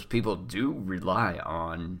 no, those people do rely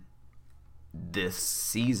on this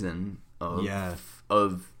season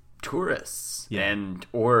of tourists and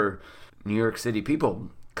or New York City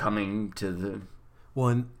people coming to the... Well,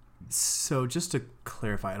 and so just to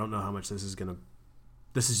clarify, I don't know how much this is going to...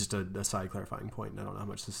 This is just a side clarifying point, and I don't know how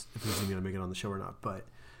much if this is going to make it on the show or not, but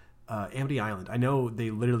Amity Island, I know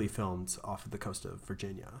they literally filmed off of the coast of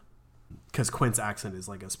Virginia, because Quint's accent is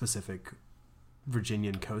like a specific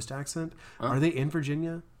Virginian coast accent. Are they in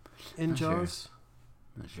Virginia in Jaws?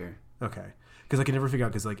 Not sure. Okay. Because I can never figure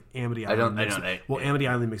out, because like Amity Island... Amity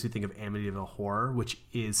Island makes me think of Amityville Horror, which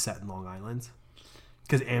is set in Long Island.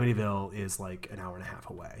 Because Amityville is like an hour and a half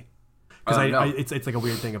away. Because it's like a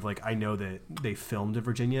weird thing of like, I know that they filmed in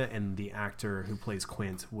Virginia, and the actor who plays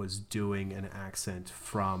Quint was doing an accent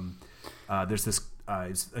from... there's this...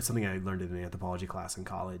 it's something I learned in an anthropology class in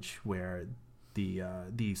college, where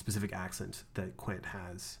the specific accent that Quint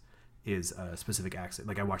has is a specific accent.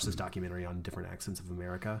 Like I watched this documentary on different accents of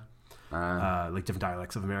America, like different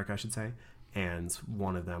dialects of America, I should say. And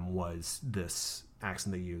one of them was this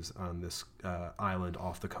accent they use on this island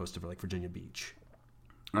off the coast of like Virginia Beach.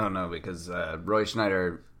 I don't know, because Roy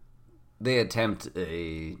Schneider, they attempt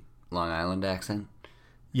a Long Island accent.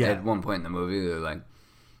 Yeah. At one point in the movie, they're like,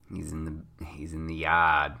 he's in the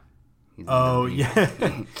yard.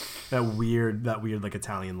 that weird like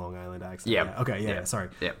Italian Long Island accent. Yeah. Okay. Yeah. Sorry.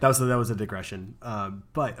 Yep. That was a digression.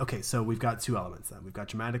 But okay, so we've got two elements then. We've got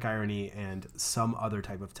dramatic irony and some other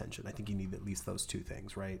type of tension. I think you need at least those two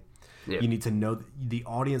things, right? Yep. You need to know, the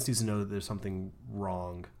audience needs to know that there's something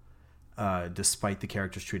wrong, despite the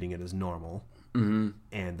characters treating it as normal. Mm-hmm.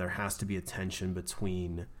 And there has to be a tension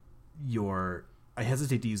between I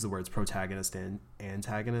hesitate to use the words protagonist and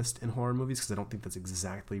antagonist in horror movies, because I don't think that's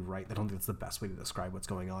exactly right. I don't think that's the best way to describe what's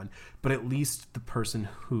going on. But at least the person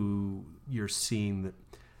who you're seeing,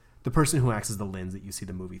 the person who acts as the lens that you see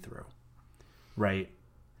the movie through, right?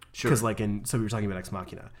 Sure. Because so we were talking about Ex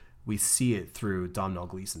Machina. We see it through Domhnall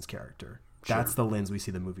Gleeson's character. Sure. That's the lens we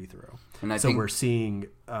see the movie through. And I think we're seeing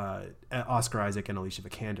Oscar Isaac and Alicia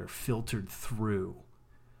Vikander filtered through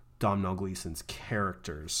Domhnall Gleeson's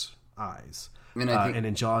character's eyes. And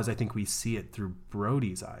in Jaws, I think we see it through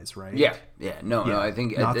Brody's eyes, right? Yeah. No, I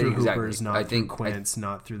think... Not through exactly. Hooper's, not through Quint's,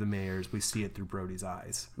 not through the mayor's. We see it through Brody's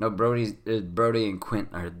eyes. No, Brody and Quint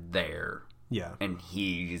are there. Yeah. And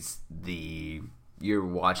you're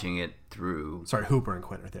watching it through... Sorry, Hooper and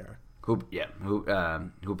Quint are there.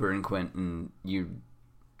 Hooper and Quint, and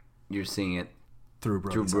you're seeing it through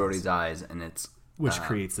Brody's eyes, and it's... Which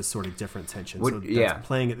creates this sort of different tension.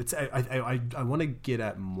 Playing it... I want to get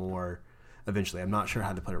at more... Eventually, I'm not sure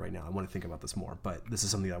how to put it right now. I want to think about this more, but this is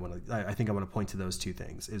something I think I want to point to those two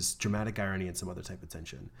things: is dramatic irony and some other type of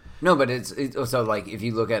tension. No, but it's also like if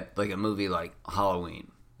you look at like a movie like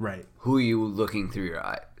Halloween, right? Who are you looking through your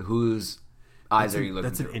eye? Whose eyes are you looking?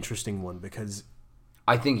 That's through? An interesting one, because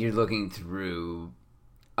I think you're looking through,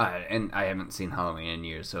 and I haven't seen Halloween in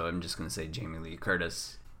years, so I'm just going to say Jamie Lee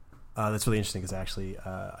Curtis. That's really interesting, because actually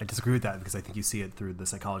I disagree with that, because I think you see it through the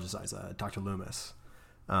psychologist's eyes, Dr. Loomis.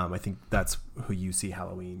 I think that's who you see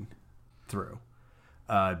Halloween through,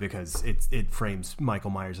 because it frames Michael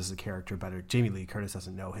Myers as a character better. Jamie Lee Curtis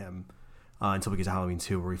doesn't know him until we get to Halloween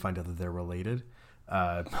 2, where we find out that they're related.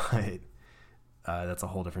 But that's a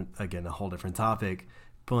whole different topic.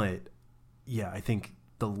 But yeah, I think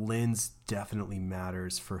the lens definitely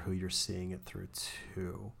matters for who you're seeing it through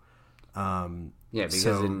too.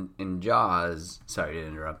 Because in Jaws, sorry to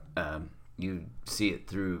interrupt, you see it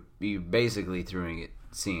through, you basically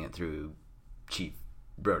seeing it through Chief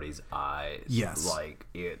Brody's eyes. Yes. Like,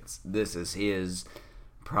 this is his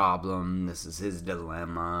problem, this is his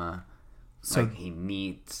dilemma. So like, he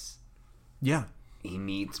meets Matt,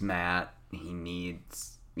 he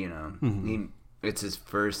meets, it's his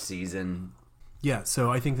first season. Yeah,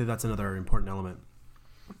 so I think that's another important element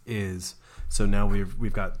is, so now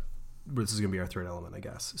we've got, this is going to be our third element, I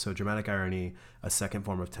guess. So dramatic irony, a second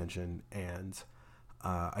form of tension, and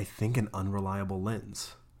I think, an unreliable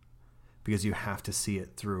lens, because you have to see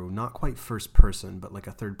it through not quite first person, but like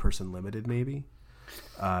a third person limited, maybe,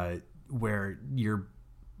 where you're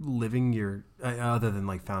living your other than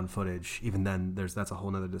like found footage. Even then, that's a whole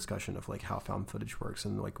nother discussion of like how found footage works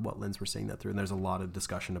and like what lens we're seeing that through. And there's a lot of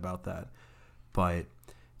discussion about that, but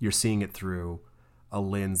you're seeing it through a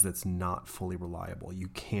lens that's not fully reliable. You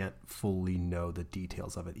can't fully know the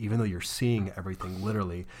details of it, even though you're seeing everything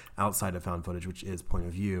literally outside of found footage, which is point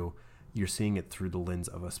of view. You're seeing it through the lens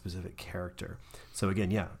of a specific character. So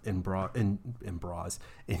again, yeah, in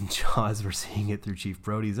Jaws, we're seeing it through Chief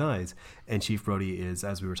Brody's eyes, and Chief Brody is,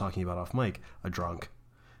 as we were talking about off mic, a drunk.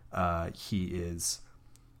 He is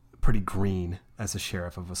pretty green as a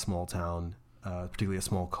sheriff of a small town, particularly a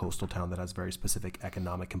small coastal town that has very specific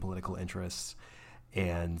economic and political interests,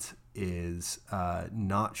 and is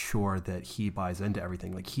not sure that he buys into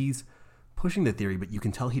everything. Like, he's pushing the theory, but you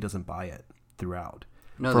can tell he doesn't buy it throughout.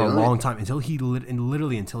 No, for a long time, until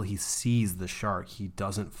he sees the shark, he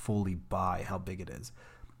doesn't fully buy how big it is.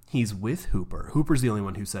 He's with Hooper. Hooper's the only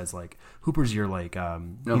one who says, like, Hooper's your, like...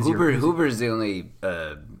 Hooper's the only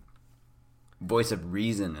voice of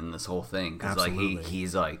reason in this whole thing. Because, like,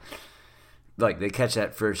 he's like, they catch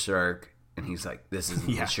that first shark, and he's like, this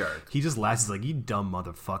isn't the shark. He just laughs. He's like, you dumb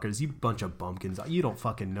motherfuckers. You bunch of bumpkins. You don't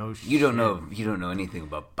fucking know shit. You don't know anything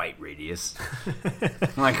about bite radius.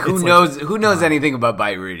 Like, who knows anything about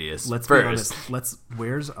bite radius? Let's be honest.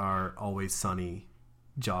 Where's our Always Sunny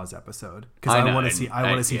Jaws episode? Because I want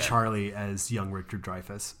to see Charlie as young Richard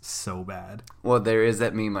Dreyfuss so bad. Well, there is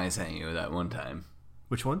that meme I sent you that one time.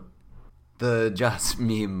 Which one? The Jaws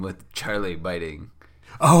meme with Charlie biting.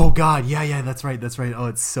 Oh God, yeah, that's right. Oh,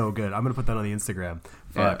 it's so good. I'm gonna put that on the Instagram.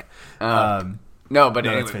 Fuck. Yeah.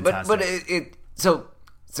 Anyway, but so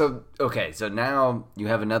now you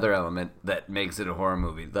have another element that makes it a horror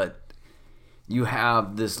movie. That you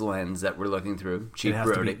have this lens that we're looking through, Chief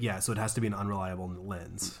Brody. So it has to be an unreliable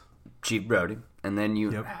lens. Chief Brody, and then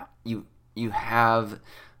you have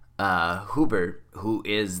Hooper, who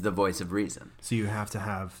is the voice of reason. So you have to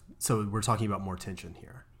have. So we're talking about more tension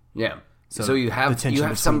here. Yeah. So you have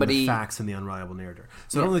somebody, the facts and the unreliable narrator.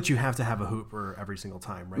 So I don't know that you have to have a Hooper every single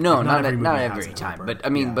time, right? No, like not every time. But I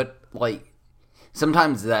mean, but like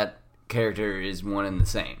sometimes that character is one and the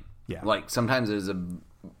same. Yeah. Like sometimes there's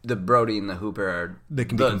the Brody and the Hooper are they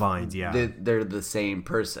can be combined. Yeah. They're the same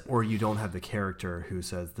person. Or you don't have the character who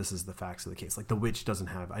says this is the facts of the case. Like the witch doesn't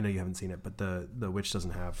have. I know you haven't seen it, but the witch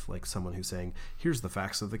doesn't have like someone who's saying here's the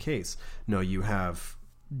facts of the case. No, you have.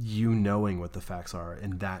 You knowing what the facts are,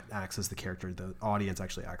 and that acts as the character. The audience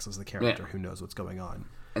actually acts as the character who knows what's going on.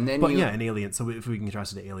 And then, an Alien. So if we can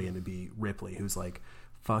contrast it to Alien, it'd be Ripley, who's like,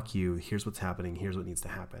 "Fuck you. Here's what's happening. Here's what needs to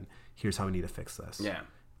happen. Here's how we need to fix this." Yeah.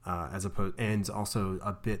 As opposed, and also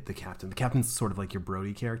a bit the captain. The captain's sort of like your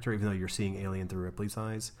Brody character, even though you're seeing Alien through Ripley's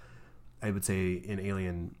eyes. I would say in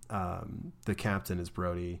Alien, the captain is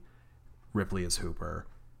Brody, Ripley is Hooper,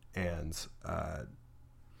 and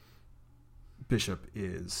Bishop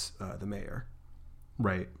is the mayor,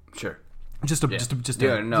 right? Sure. To go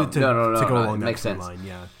along that makes sense. Line,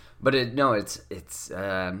 yeah. But it's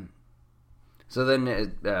so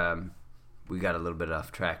then we got a little bit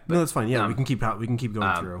off track. But, no, that's fine. Yeah, we can keep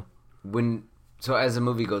going through. So as the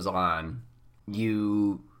movie goes on,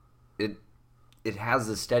 it has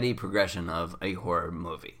a steady progression of a horror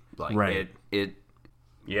movie. Like right.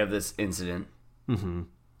 You have this incident. Mm-hmm.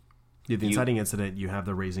 You have the inciting incident. You have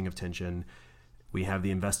the raising of tension. We have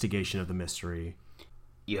the investigation of the mystery.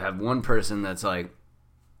 You have one person that's like,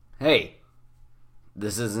 "Hey,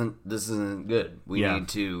 this isn't good. We need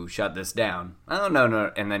to shut this down." Oh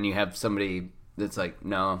no! And then you have somebody that's like,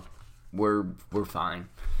 "No, we're fine."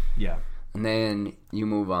 Yeah. And then you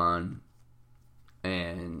move on,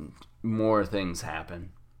 and more things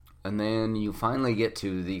happen, and then you finally get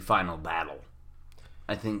to the final battle.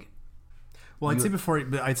 I think. Well,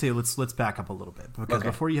 I'd say let's back up a little bit, because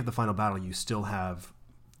before you have the final battle, you still have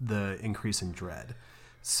the increase in dread.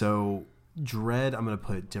 So dread, I'm going to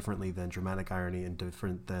put differently than dramatic irony, and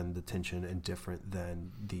different than the tension, and different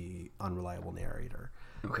than the unreliable narrator.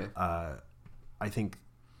 Okay. I think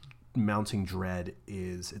mounting dread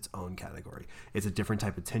is its own category. It's a different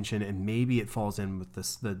type of tension, and maybe it falls in with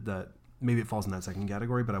this. Maybe it falls in that second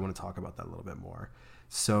category, but I want to talk about that a little bit more.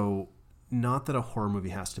 So. Not that a horror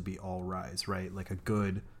movie has to be all rise, right? Like a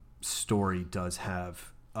good story does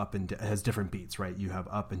have up and down, has different beats, right? You have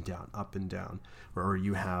up and down, or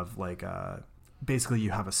you have like basically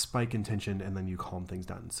you have a spike in tension and then you calm things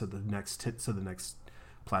down. So the next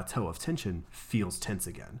plateau of tension feels tense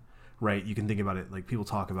again, right? You can think about it like people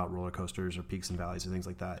talk about roller coasters or peaks and valleys or things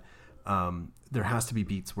like that. There has to be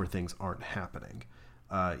beats where things aren't happening.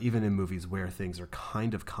 even in movies where things are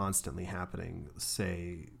kind of constantly happening,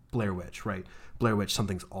 say Blair Witch, right? Blair Witch,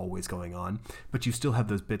 something's always going on, but you still have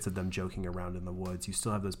those bits of them joking around in the woods. You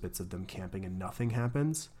still have those bits of them camping and nothing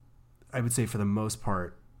happens. I would say for the most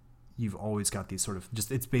part, you've always got these sort of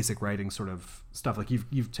just, it's basic writing sort of stuff. Like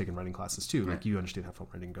you've taken writing classes too. Like you understand how film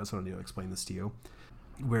writing goes. So I don't need to explain this to you.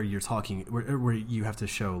 Where you're talking, where you have to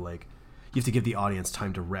show, like, you have to give the audience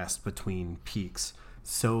time to rest between peaks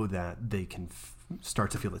so that they can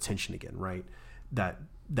start to feel the tension again, right? That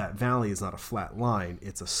valley is not a flat line,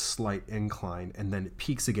 it's a slight incline, and then it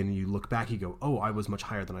peaks again, and you look back, you go, oh, I was much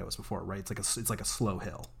higher than I was before, right? It's like a slow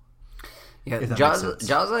hill. Yeah,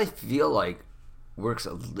 Jaws I feel like works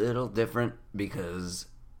a little different because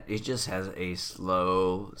it just has a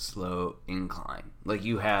slow incline. Like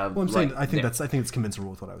you have. Well, I'm saying I think it's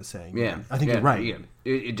commensurable with what I was saying. Yeah, I think you're right. Yeah,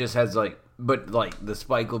 it just has but the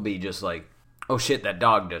spike will be just like, oh shit, that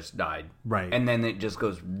dog just died. Right, and then it just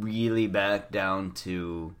goes really back down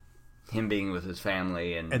to him being with his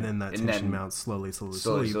family, and then that tension mounts slowly. And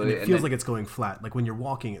it feels then, like it's going flat. Like when you're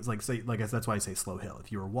walking, it's like that's why I say slow hill.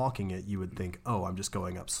 If you were walking it, you would think, oh, I'm just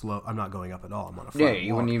going up slow. I'm not going up at all. I'm on a flat walk.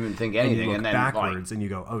 You wouldn't even think anything. And you look then backwards, and you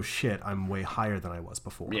go, oh shit, I'm way higher than I was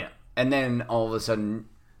before. Yeah, and then all of a sudden,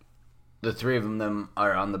 the three of them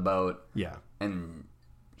are on the boat. Yeah, and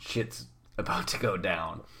shit's about to go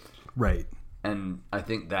down. Right, and I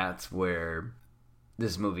think that's where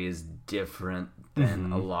this movie is different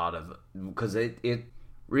than a lot of, because it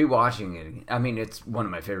rewatching it, I mean, it's one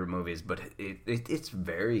of my favorite movies, but it's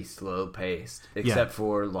very slow paced, except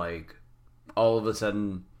for like all of a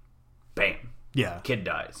sudden, bam, kid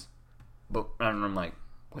dies, but and I'm like,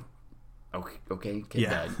 what? Okay, kid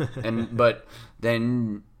died, but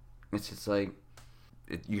then it's just like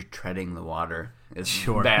you're treading the water. It's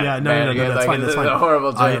sure. Bad, no, that's fine. That's fine. A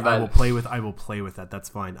horrible term, I will play with that. That's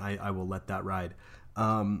fine. I will let that ride.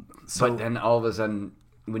 But then all of a sudden,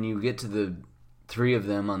 when you get to the three of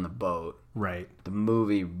them on the boat, right, the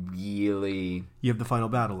movie really, you have the final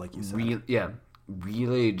battle, like you said.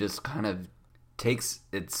 Really just kind of takes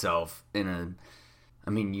itself in a.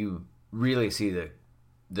 I mean, you really see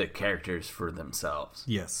the characters for themselves.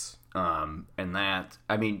 Yes. And that,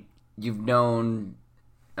 I mean, you've known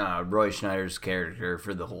Roy Schneider's character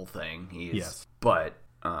for the whole thing. Yes. But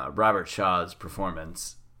Robert Shaw's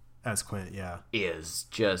performance as Quint, is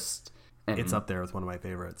just... it's up there with one of my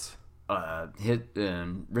favorites. Richard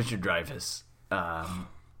Dreyfuss.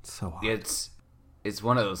 So hot. It's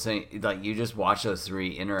one of those things, like, you just watch those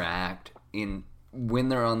three interact when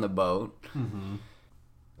they're on the boat. Mm-hmm.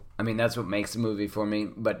 I mean, that's what makes the movie for me,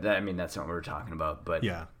 but that's not what we're talking about. But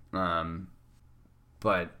yeah.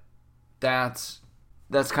 But that's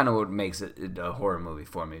kind of what makes it a horror movie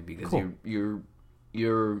for me, because cool. you're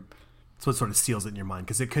it's what sort of seals it in your mind,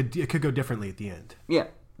 because it could go differently at the end. Yeah,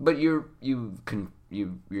 but you're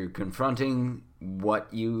confronting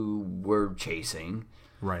what you were chasing,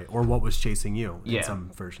 right, or what was chasing you in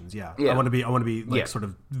some versions. Yeah. I want to be like sort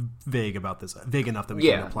of vague about this, vague enough that we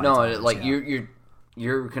can apply. No, it like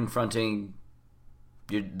you're confronting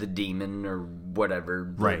the demon or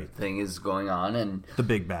whatever thing is going on, and the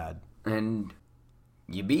big bad, and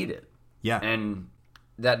you beat it. Yeah, and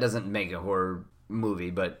that doesn't make a horror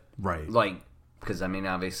movie, but like, because I mean,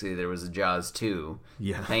 obviously there was a Jaws 2.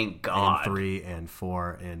 Yeah, thank God. And 3 and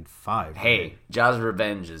 4 and 5. Hey, Jaws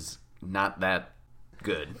Revenge is not that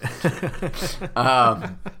good.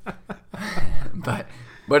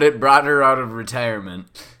 but it brought her out of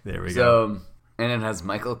retirement. There we go. And it has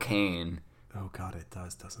Michael Caine. Oh God, it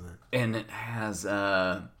does, doesn't it? And it has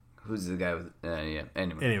who's the guy with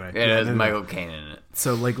Anyway, it has Michael Caine in it.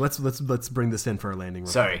 So like let's bring this in for our landing.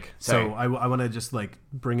 Sorry. So I want to just like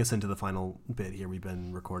bring us into the final bit here. We've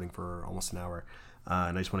been recording for almost an hour,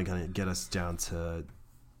 and I just want to kind of get us down to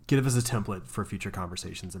give us a template for future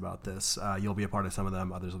conversations about this. You'll be a part of some of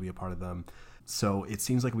them, others will be a part of them. So it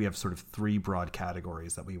seems like we have sort of three broad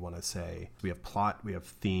categories that we want to say. We have plot, we have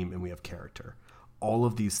theme, and we have character. All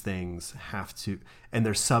of these things have to, and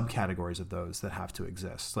there's subcategories of those that have to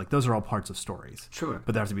exist. Like those are all parts of stories. Sure.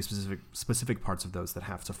 But there have to be specific parts of those that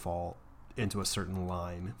have to fall into a certain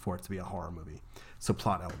line for it to be a horror movie. So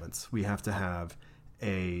plot elements. We have to have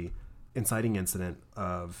a inciting incident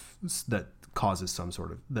that causes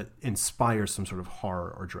that inspires some sort of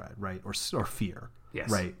horror or dread, right? Or fear.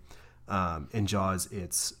 Yes. Right. In Jaws,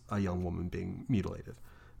 it's a young woman being mutilated.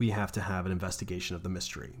 We have to have an investigation of the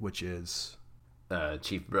mystery, which is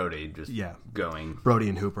Chief Brody going Brody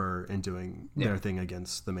and Hooper and doing their thing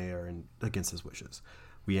against the mayor and against his wishes.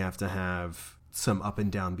 We have to have some up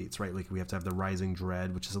and down beats, right? Like we have to have the rising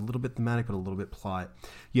dread, which is a little bit thematic but a little bit plot.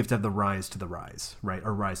 You have to have the rise to the rise, right?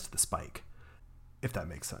 Or rise to the spike. if that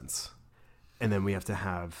makes sense. And then we have to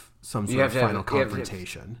have some sort of final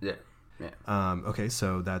confrontation. Okay,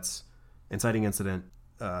 so that's inciting incident,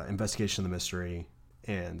 investigation of the mystery,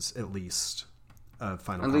 and at least a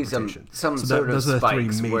final confrontation. Some sort of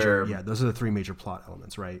spikes where... Yeah, those are the three major plot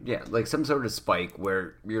elements, right? Yeah, like some sort of spike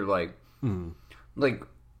where you're like... Like,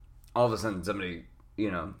 all of a sudden somebody...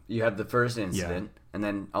 you have the first incident, and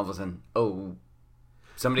then all of a sudden,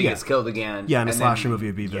 somebody gets killed again. Yeah, and a slasher movie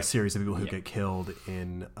would be the series of people who get killed.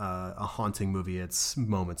 In a haunting movie, it's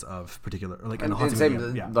moments of particular... Like, in a haunting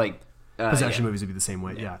movie, possession movies would be the same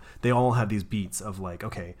way. Yeah. They all have these beats of like,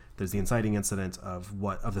 okay, there's the inciting incident of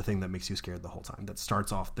the thing that makes you scared the whole time. That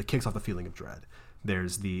kicks off the feeling of dread.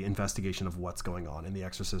 There's the investigation of what's going on. In The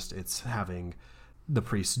Exorcist, it's having the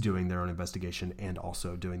priests doing their own investigation and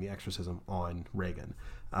also doing the exorcism on Regan.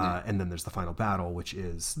 And then there's the final battle, which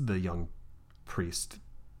is the young priest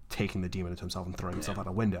taking the demon into himself and throwing himself out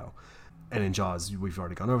a window. And in Jaws, we've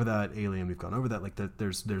already gone over that. Alien, we've gone over that. Like,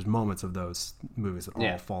 there's moments of those movies that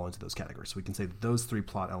all fall into those categories. So we can say that those three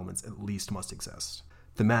plot elements at least must exist.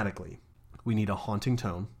 Thematically, we need a haunting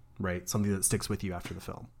tone, right? Something that sticks with you after the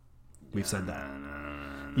film. We've said that.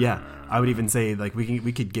 Yeah, I would even say, like,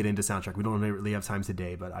 we could get into soundtrack. We don't really have time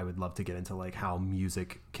today, but I would love to get into, like, how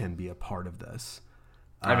music can be a part of this.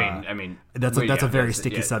 I mean, that's a very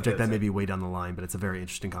sticky subject that may be way down the line, but it's a very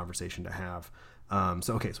interesting conversation to have.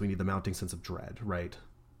 So we need the mounting sense of dread, right?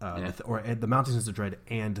 The mounting sense of dread,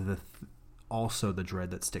 and also the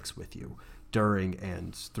dread that sticks with you during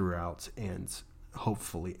and throughout, and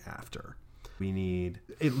hopefully after. We need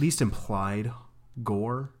at least implied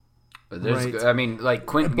gore. Right? I mean, like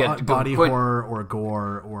body horror or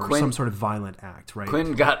gore or some sort of violent act, right?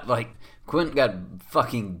 Quentin got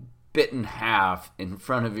fucking bit in half in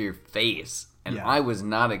front of your face. And I was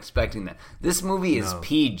not expecting that. This movie is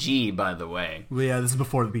PG, by the way. Well, yeah, this is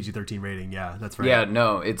before the PG-13 rating. Yeah, that's right. Yeah,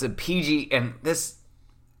 no, it's a PG, and this,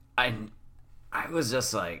 I was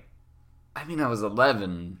just like, I was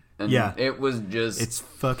 11, and it was just... It's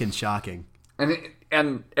fucking shocking.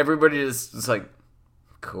 And everybody is like,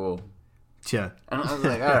 cool. Yeah. And I was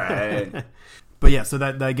like, all right. But yeah, so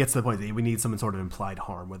that gets to the point that we need some sort of implied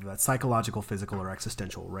harm, whether that's psychological, physical, or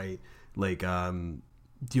existential, right? Like,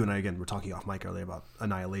 you and I, again, were talking off mic earlier about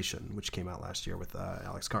Annihilation, which came out last year with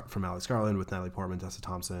Alex Garland, with Natalie Portman, Tessa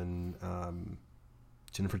Thompson,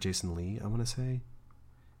 Jennifer Jason Leigh, I want to say,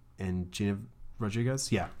 and Gina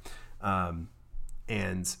Rodriguez. Yeah.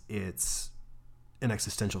 And it's an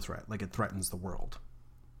existential threat. Like, it threatens the world.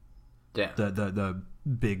 Yeah. The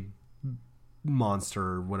big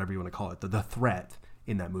monster, whatever you want to call it, the threat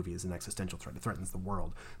in that movie is an existential threat. It threatens the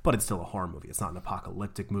world. But it's still a horror movie. It's not an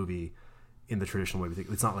apocalyptic movie in the traditional way we think.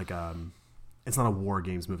 It's not like it's not a war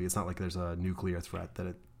games movie. It's not like there's a nuclear threat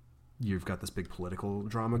that you've got this big political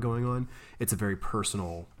drama going on. It's a very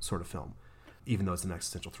personal sort of film, even though it's an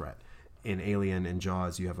existential threat. In Alien and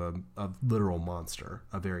Jaws, you have a literal monster,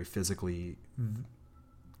 a very physically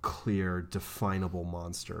clear, definable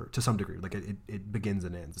monster to some degree. Like, it begins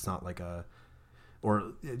and ends. It's not like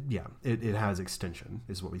it has extension,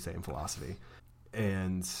 is what we say in philosophy.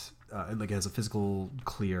 And like, it has a physical,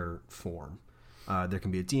 clear form. There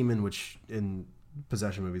can be a demon, which in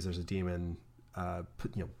possession movies, there's a demon.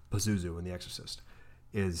 Pazuzu in The Exorcist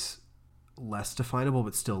is less definable,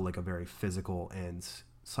 but still like a very physical and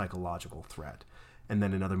psychological threat. And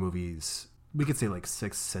then in other movies, we could say like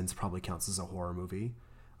Sixth Sense probably counts as a horror movie.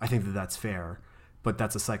 I think that's fair, but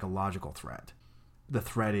that's a psychological threat. The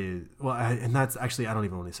threat is, and that's actually, I don't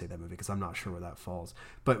even want to say that movie because I'm not sure where that falls.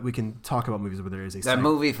 But we can talk about movies where there is a... That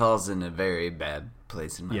movie falls in a very bad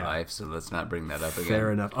place in my life, so let's not bring that up again.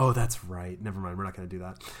 Fair enough. Oh, that's right. Never mind. We're not going to do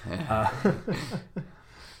that.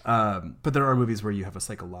 But there are movies where you have a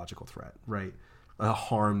psychological threat, right? A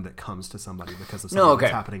harm that comes to somebody because of something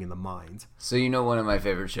that's happening in the mind. So one of my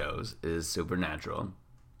favorite shows is Supernatural.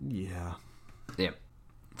 Yeah. Yeah.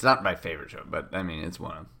 It's not my favorite show, but it's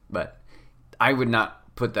one of them. But I would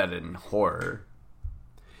not put that in horror.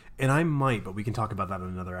 And I might, but we can talk about that in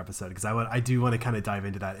another episode because I do want to kind of dive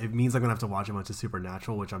into that. It means I'm going to have to watch a bunch of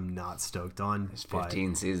Supernatural, which I'm not stoked on. There's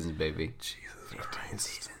 15 seasons, baby. Jesus 15 Christ.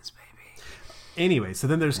 seasons, baby. Anyway, so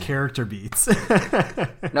then there's character beats.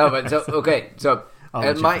 No, but so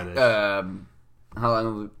I'll let you how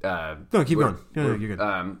long? No, keep going. No, you're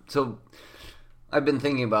good. So I've been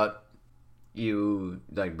thinking about you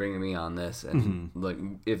like bringing me on this, and like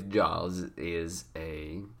if Jaws is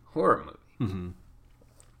a horror movie,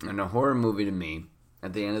 and a horror movie to me,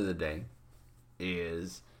 at the end of the day,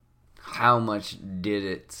 is how much did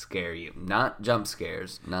it scare you? Not jump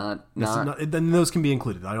scares, not then those can be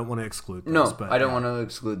included. I don't want to exclude those. No, but I don't want to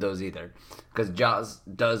exclude those either. Because Jaws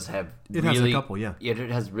does have has a couple, yeah. It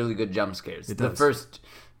has really good jump scares. It the does. first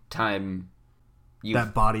time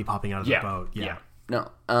that body popping out of the boat. Yeah.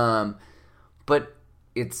 No. But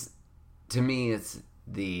to me it's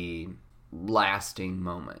the lasting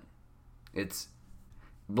moment. It's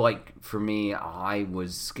like, for me, I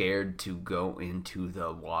was scared to go into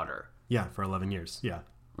the water. Yeah, for 11 years. Yeah.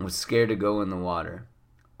 I was scared to go in the water.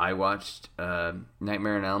 I watched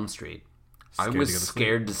Nightmare on Elm Street. I was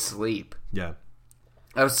scared to sleep. Yeah.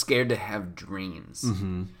 I was scared to have dreams.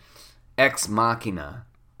 Mm-hmm. Ex Machina.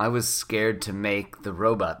 I was scared to make the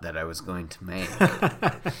robot that I was going to make.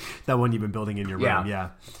 That one you've been building in your room.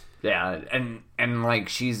 Yeah. Yeah, and like,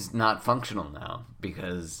 she's not functional now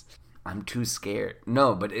because I'm too scared.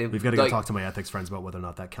 No, but we've got to go talk to my ethics friends about whether or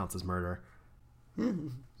not that counts as murder.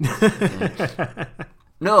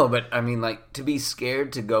 No, but I mean, like, to be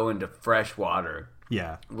scared to go into fresh water.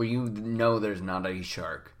 Yeah. Where you know there's not a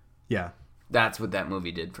shark. Yeah. That's what that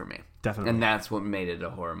movie did for me. Definitely. And that's what made it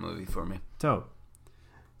a horror movie for me. Dope.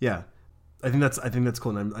 Yeah. I think that's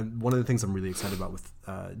cool. And one of the things I'm really excited about with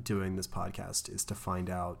doing this podcast is to find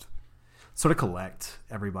out, sort of collect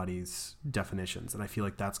everybody's definitions. And I feel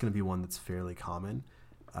like that's going to be one that's fairly common.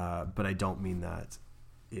 But I don't mean that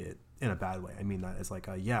in a bad way. I mean that as like,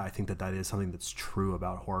 I think that is something that's true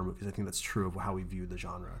about horror movies. I think that's true of how we view the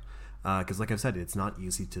genre. Because like I've said, it's not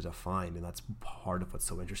easy to define. And that's part of what's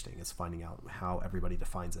so interesting, is finding out how everybody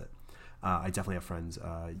defines it. I definitely have friends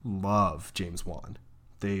love James Wan.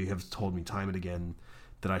 They have told me time and again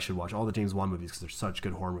that I should watch all the James Wan movies because they're such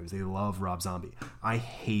good horror movies. They love Rob Zombie. I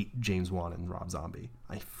hate James Wan and Rob Zombie.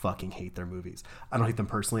 I fucking hate their movies. I don't hate them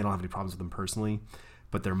personally. I don't have any problems with them personally.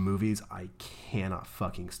 But their movies, I cannot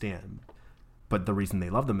fucking stand. But the reason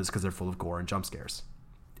they love them is because they're full of gore and jump scares.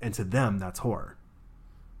 And to them, that's horror.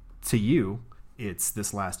 To you, it's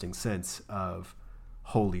this lasting sense of,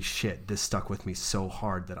 holy shit, this stuck with me so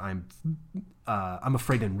hard that I'm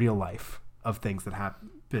afraid in real life of things that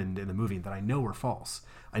happened in the movie that I know are false.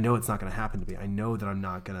 I know it's not going to happen to me. I know that I'm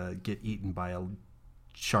not going to get eaten by a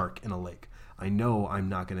shark in a lake. I know I'm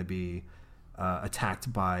not going to be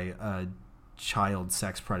attacked by a child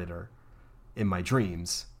sex predator in my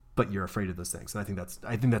dreams, but you're afraid of those things. And I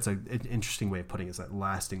think that's an interesting way of putting it, is that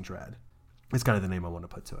lasting dread. It's kind of the name I want to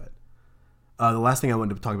put to it. The last thing I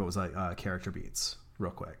wanted to talk about was like character beats,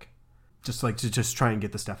 real quick. Just like to just try and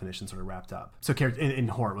get this definition sort of wrapped up. So in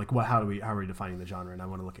horror, like how are we defining the genre? And I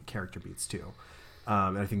want to look at character beats too.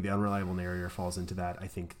 And I think the unreliable narrator falls into that. I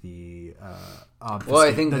think the I want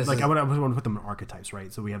to put them in archetypes,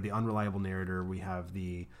 right? So we have the unreliable narrator, we have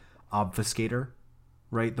the obfuscator,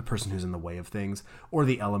 right? The person who's in the way of things, or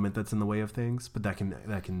the element that's in the way of things, but that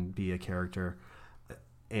can be a character,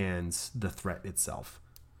 and the threat itself.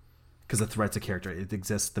 Because the threat's a character. It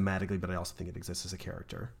exists thematically, but I also think it exists as a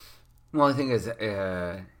character. Well, I think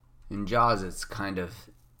in Jaws, it's kind of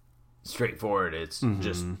straightforward. It's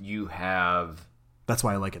just you have... That's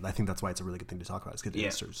why I like it. I think that's why it's a really good thing to talk about. It's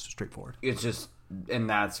because it's straightforward. It's just... And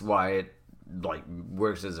that's why it like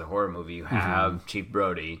works as a horror movie. You have Chief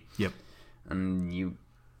Brody. Yep. And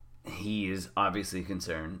he is obviously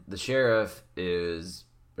concerned. The sheriff is...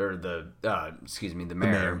 Or the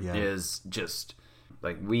mayor is just...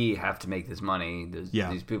 Like, we have to make this money.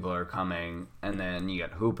 These people are coming. And then you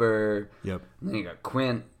got Hooper. Yep. And then you got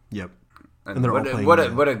Quint. Yep. And they're all playing,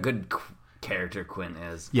 what a good character Quint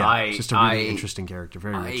is. Yeah, it's just a really interesting character.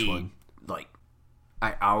 Very rich one. Like,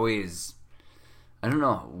 I don't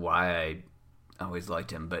know why I always liked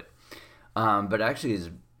him, but actually his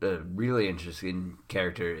really interesting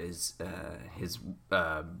character is his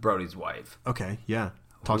Brody's wife. Okay, yeah.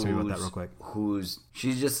 Talk to me about that real quick.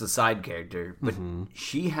 She's just a side character, but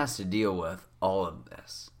she has to deal with all of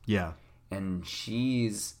this. Yeah. And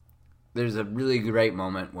there's a really great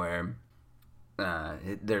moment where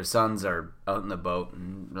their sons are out in the boat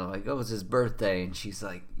and they're like, oh, it's his birthday. And she's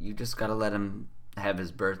like, you just got to let him have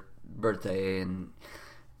his birthday. And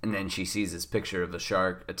then she sees this picture of a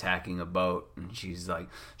shark attacking a boat. And she's like,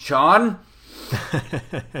 Sean,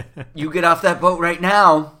 you get off that boat right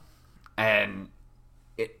now. And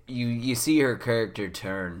you see her character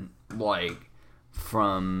turn, like,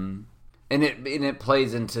 from... And it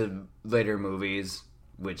plays into later movies,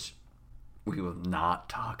 which we will not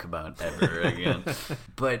talk about ever again.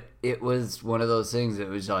 But it was one of those things that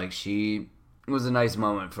was like, it was a nice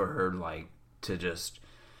moment for her, like, to just...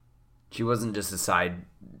 She wasn't just a side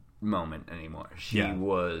moment anymore. She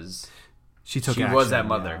was... She took action. She was that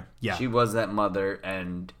mother. Yeah. She was that mother,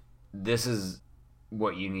 and this is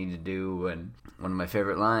what you need to do. And one of my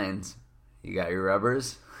favorite lines, you got your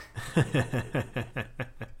rubbers?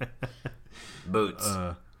 Boots.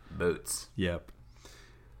 Boots. Yep.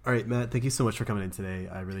 All right, Matt, thank you so much for coming in today.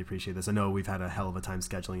 I really appreciate this. I know we've had a hell of a time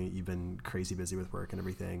scheduling it. You've been crazy busy with work and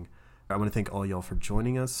everything. I want to thank all y'all for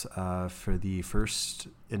joining us for the first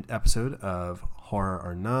episode of Horror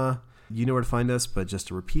or Nah. You know where to find us, but just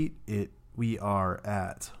to repeat it, we are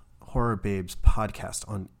at Horror Babes Podcast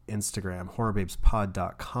on Instagram.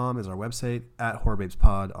 HorrorBabesPod.com is our website. At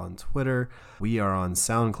HorrorBabesPod on Twitter. We are on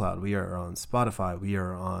SoundCloud. We are on Spotify. We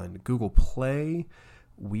are on Google Play.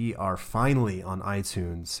 We are finally on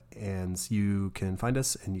iTunes, and you can find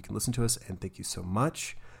us and you can listen to us, and thank you so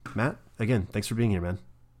much. Matt, again, thanks for being here, man.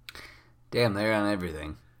 Damn, they're on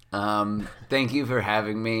everything. Thank you for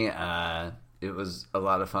having me. It was a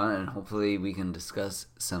lot of fun, and hopefully we can discuss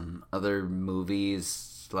some other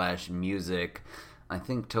movies / music. I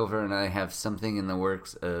think Topher and I have something in the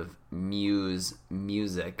works of Muse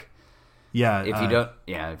music. Yeah.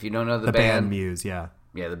 If you don't know the band Muse, yeah.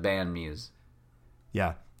 Yeah, the band Muse.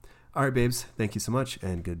 Yeah. All right, babes. Thank you so much,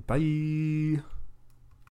 and goodbye.